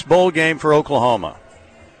importance of this bowl game for Oklahoma.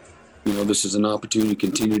 You know, this is an opportunity to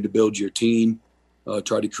continue to build your team,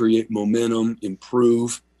 try to create momentum,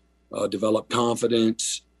 improve, develop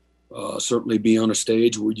confidence, certainly be on a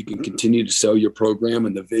stage where you can continue to sell your program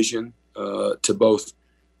and the vision to both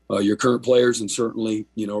your current players and certainly,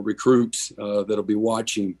 you know, recruits that'll be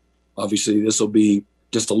watching. Obviously, this will be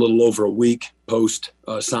just a little over a week post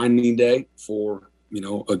signing day for, you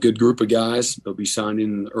know, a good group of guys. They'll be signing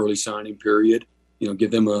in the early signing period. You know,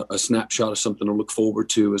 give them a snapshot of something to look forward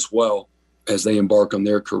to as well as they embark on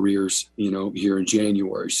their careers, you know, here in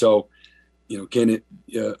January. So, you know, can it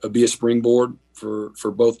be a springboard for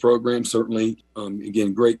both programs? Certainly.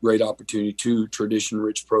 Again, great opportunity, 2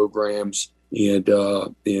 tradition-rich programs, and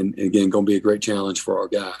again, going to be a great challenge for our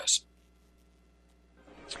guys.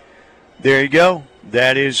 There you go.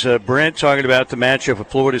 That is Brent talking about the matchup of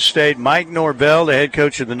Florida State. Mike Norvell, the head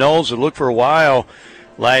coach of the Noles, had looked for a while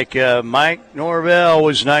like Mike Norvell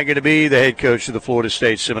was not going to be the head coach of the Florida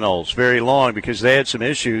State Seminoles very long because they had some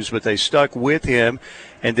issues, but they stuck with him.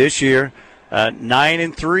 And this year,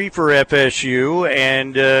 9-3 for FSU,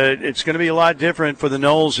 and it's going to be a lot different for the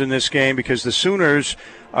Noles in this game because the Sooners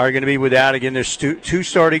are going to be without, again, there's two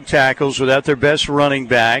starting tackles, without their best running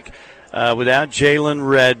back, without Jalen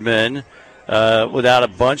Redmond, without a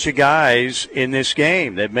bunch of guys in this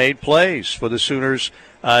game that made plays for the Sooners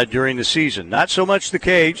during the season. Not so much the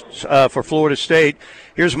case for Florida State.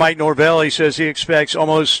 Here's Mike Norvell. He says he expects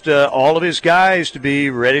almost all of his guys to be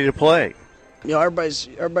ready to play. You know,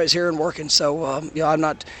 everybody's here and working, so you know,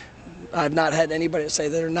 I've not had anybody say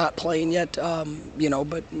they're not playing yet. You know,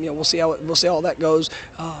 but you know, we'll see how that goes.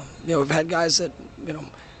 You know, we've had guys that, you know,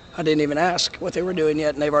 I didn't even ask what they were doing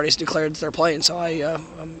yet, and they've already declared that they're playing. So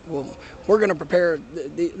we're going to prepare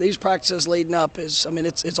these practices leading up. It's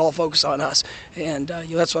all focused on us, and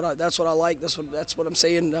you know, that's what I like. That's what I'm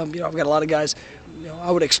saying. You know, I've got a lot of guys. You know,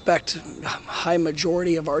 I would expect a high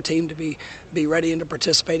majority of our team to be ready and to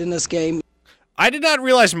participate in this game. I did not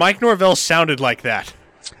realize Mike Norvell sounded like that.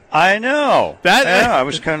 I know. I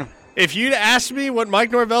was kind of. If you'd asked me what Mike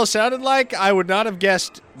Norvell sounded like, I would not have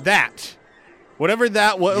guessed that. Whatever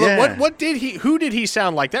that was, yeah. Who did he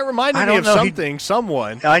sound like? That reminded me of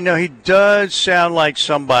someone. I know he does sound like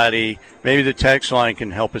somebody. Maybe the text line can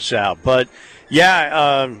help us out. But,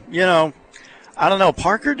 yeah, you know, I don't know.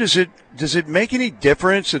 Parker, does it make any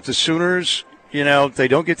difference that the Sooners, you know, if they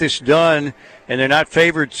don't get this done and they're not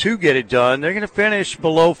favored to get it done, they're going to finish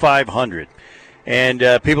below 500. And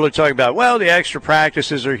people are talking about, well, the extra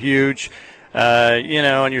practices are huge. You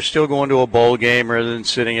know, and you're still going to a bowl game rather than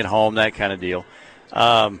sitting at home, that kind of deal.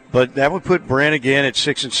 But that would put Brent again at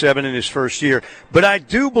 6-7 in his first year. But I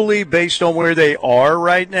do believe, based on where they are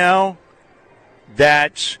right now,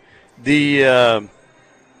 that the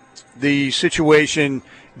situation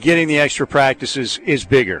getting the extra practices is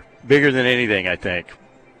bigger than anything, I think.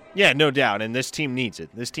 Yeah, no doubt, and this team needs it.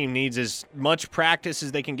 This team needs as much practice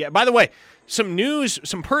as they can get. By the way, some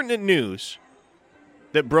pertinent news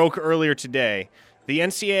that broke earlier today. The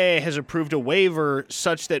NCAA has approved a waiver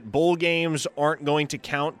such that bowl games aren't going to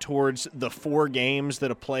count towards the 4 games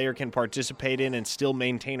that a player can participate in and still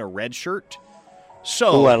maintain a red shirt.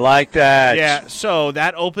 So, I like that. Yeah, so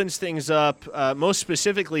that opens things up, most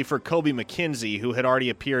specifically for Kobe McKenzie, who had already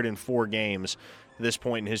appeared in 4 games at this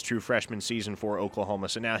point in his true freshman season for Oklahoma.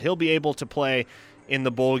 So now he'll be able to play in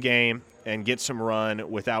the bowl game and get some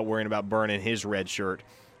run without worrying about burning his red shirt.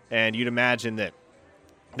 And you'd imagine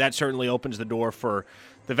that certainly opens the door for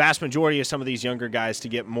the vast majority of some of these younger guys to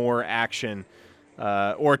get more action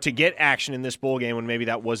or to get action in this bowl game when maybe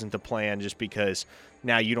that wasn't the plan, just because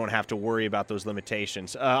now you don't have to worry about those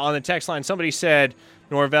limitations. On the text line, somebody said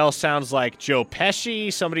Norvell sounds like Joe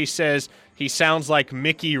Pesci. Somebody says he sounds like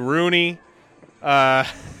Mickey Rooney.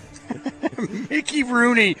 Mickey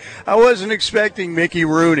Rooney. I wasn't expecting Mickey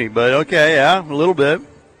Rooney, but okay, yeah, a little bit.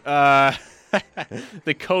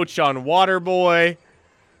 The coach on Waterboy.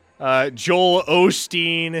 Joel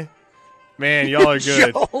Osteen. Man, y'all are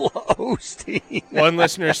good. Joel Osteen. One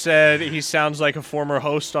listener said he sounds like a former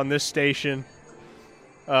host on this station.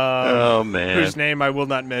 Oh, man. Whose name I will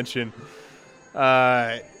not mention. Too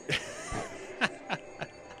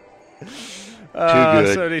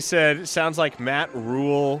good. So they said, sounds like Matt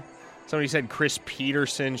Rule. Somebody said Chris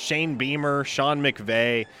Peterson, Shane Beamer, Sean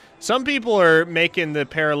McVay. Some people are making the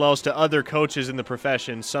parallels to other coaches in the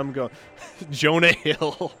profession. Some go Jonah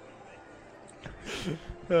Hill.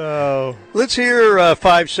 Oh. Let's hear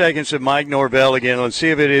 5 seconds of Mike Norvell again. Let's see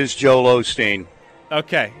if it is Joel Osteen.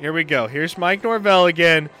 Okay, here we go. Here's Mike Norvell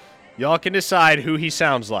again. Y'all can decide who he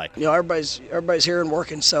sounds like. Everybody's here and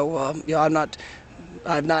working, so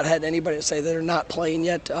I've not had anybody say they're not playing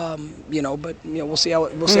yet. But we'll see how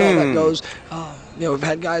that goes. We've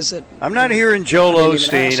had guys that I'm not hearing Joel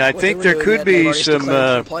Osteen. I think there could be some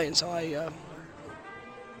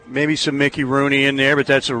maybe some Mickey Rooney in there, but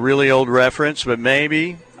that's a really old reference. But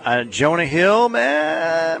maybe Jonah Hill,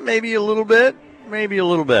 maybe a little bit.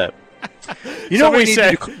 You know what we need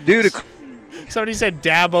to do to. Somebody said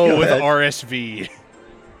Dabo with RSV.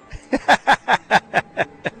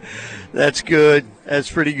 That's good.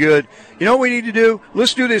 That's pretty good. You know what we need to do?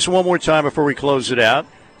 Let's do this one more time before we close it out,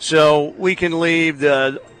 so we can leave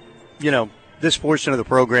this portion of the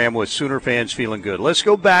program with Sooner fans feeling good. Let's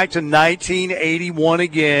go back to 1981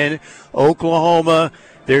 again. Oklahoma,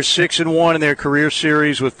 they're 6-1 in their career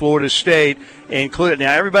series with Florida State.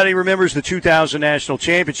 Now, everybody remembers the 2000 National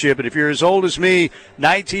Championship, but if you're as old as me,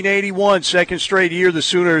 1981, second straight year, the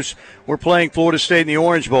Sooners were playing Florida State in the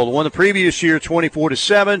Orange Bowl. The one the previous year,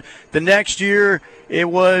 24-7. The next year, it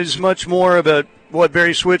was much more of what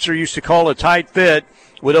Barry Switzer used to call a tight fit,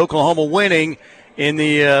 with Oklahoma winning in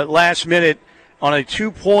the last minute on a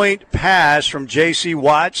 2-point pass from J.C.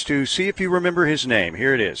 Watts to see if you remember his name.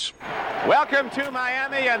 Here it is. Welcome to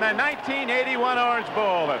Miami and the 1981 Orange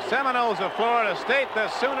Bowl. The Seminoles of Florida State, the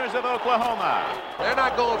Sooners of Oklahoma. They're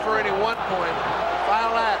not going for any 1 point.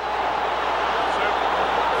 Foul that.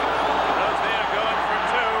 They are going for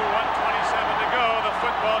 2, 1:27 to go. The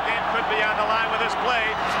football game could be on the line with this play.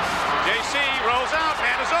 J.C. rolls out,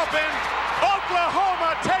 man is open.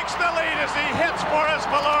 Oklahoma takes the lead as he hits Forrest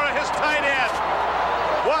Valora, his tight end.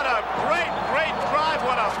 What a great drive.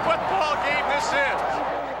 What a football game this is.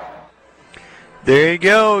 There you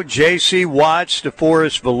go. J.C. Watts to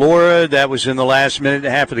Forrest Valora. That was in the last minute and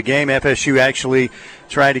a half of the game. FSU actually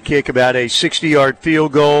tried to kick about a 60-yard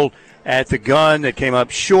field goal at the gun that came up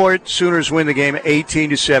short. Sooners win the game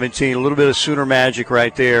 18-17. A little bit of Sooner magic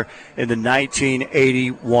right there in the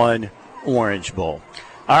 1981 Orange Bowl.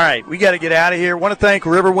 All right, we got to get out of here. Want to thank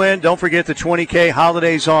Riverwind. Don't forget the 20K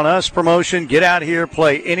Holidays on Us promotion. Get out here,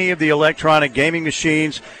 play any of the electronic gaming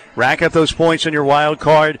machines, rack up those points on your wild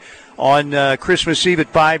card. On Christmas Eve at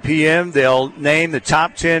 5 p.m., they'll name the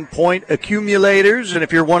top 10 point accumulators, and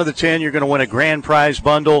if you're one of the 10, you're going to win a grand prize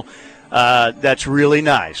bundle. That's really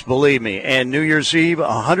nice, believe me. And New Year's Eve,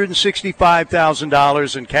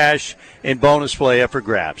 $165,000 in cash and bonus play up for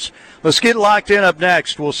grabs. Let's get locked in. Up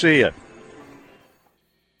next, we'll see you.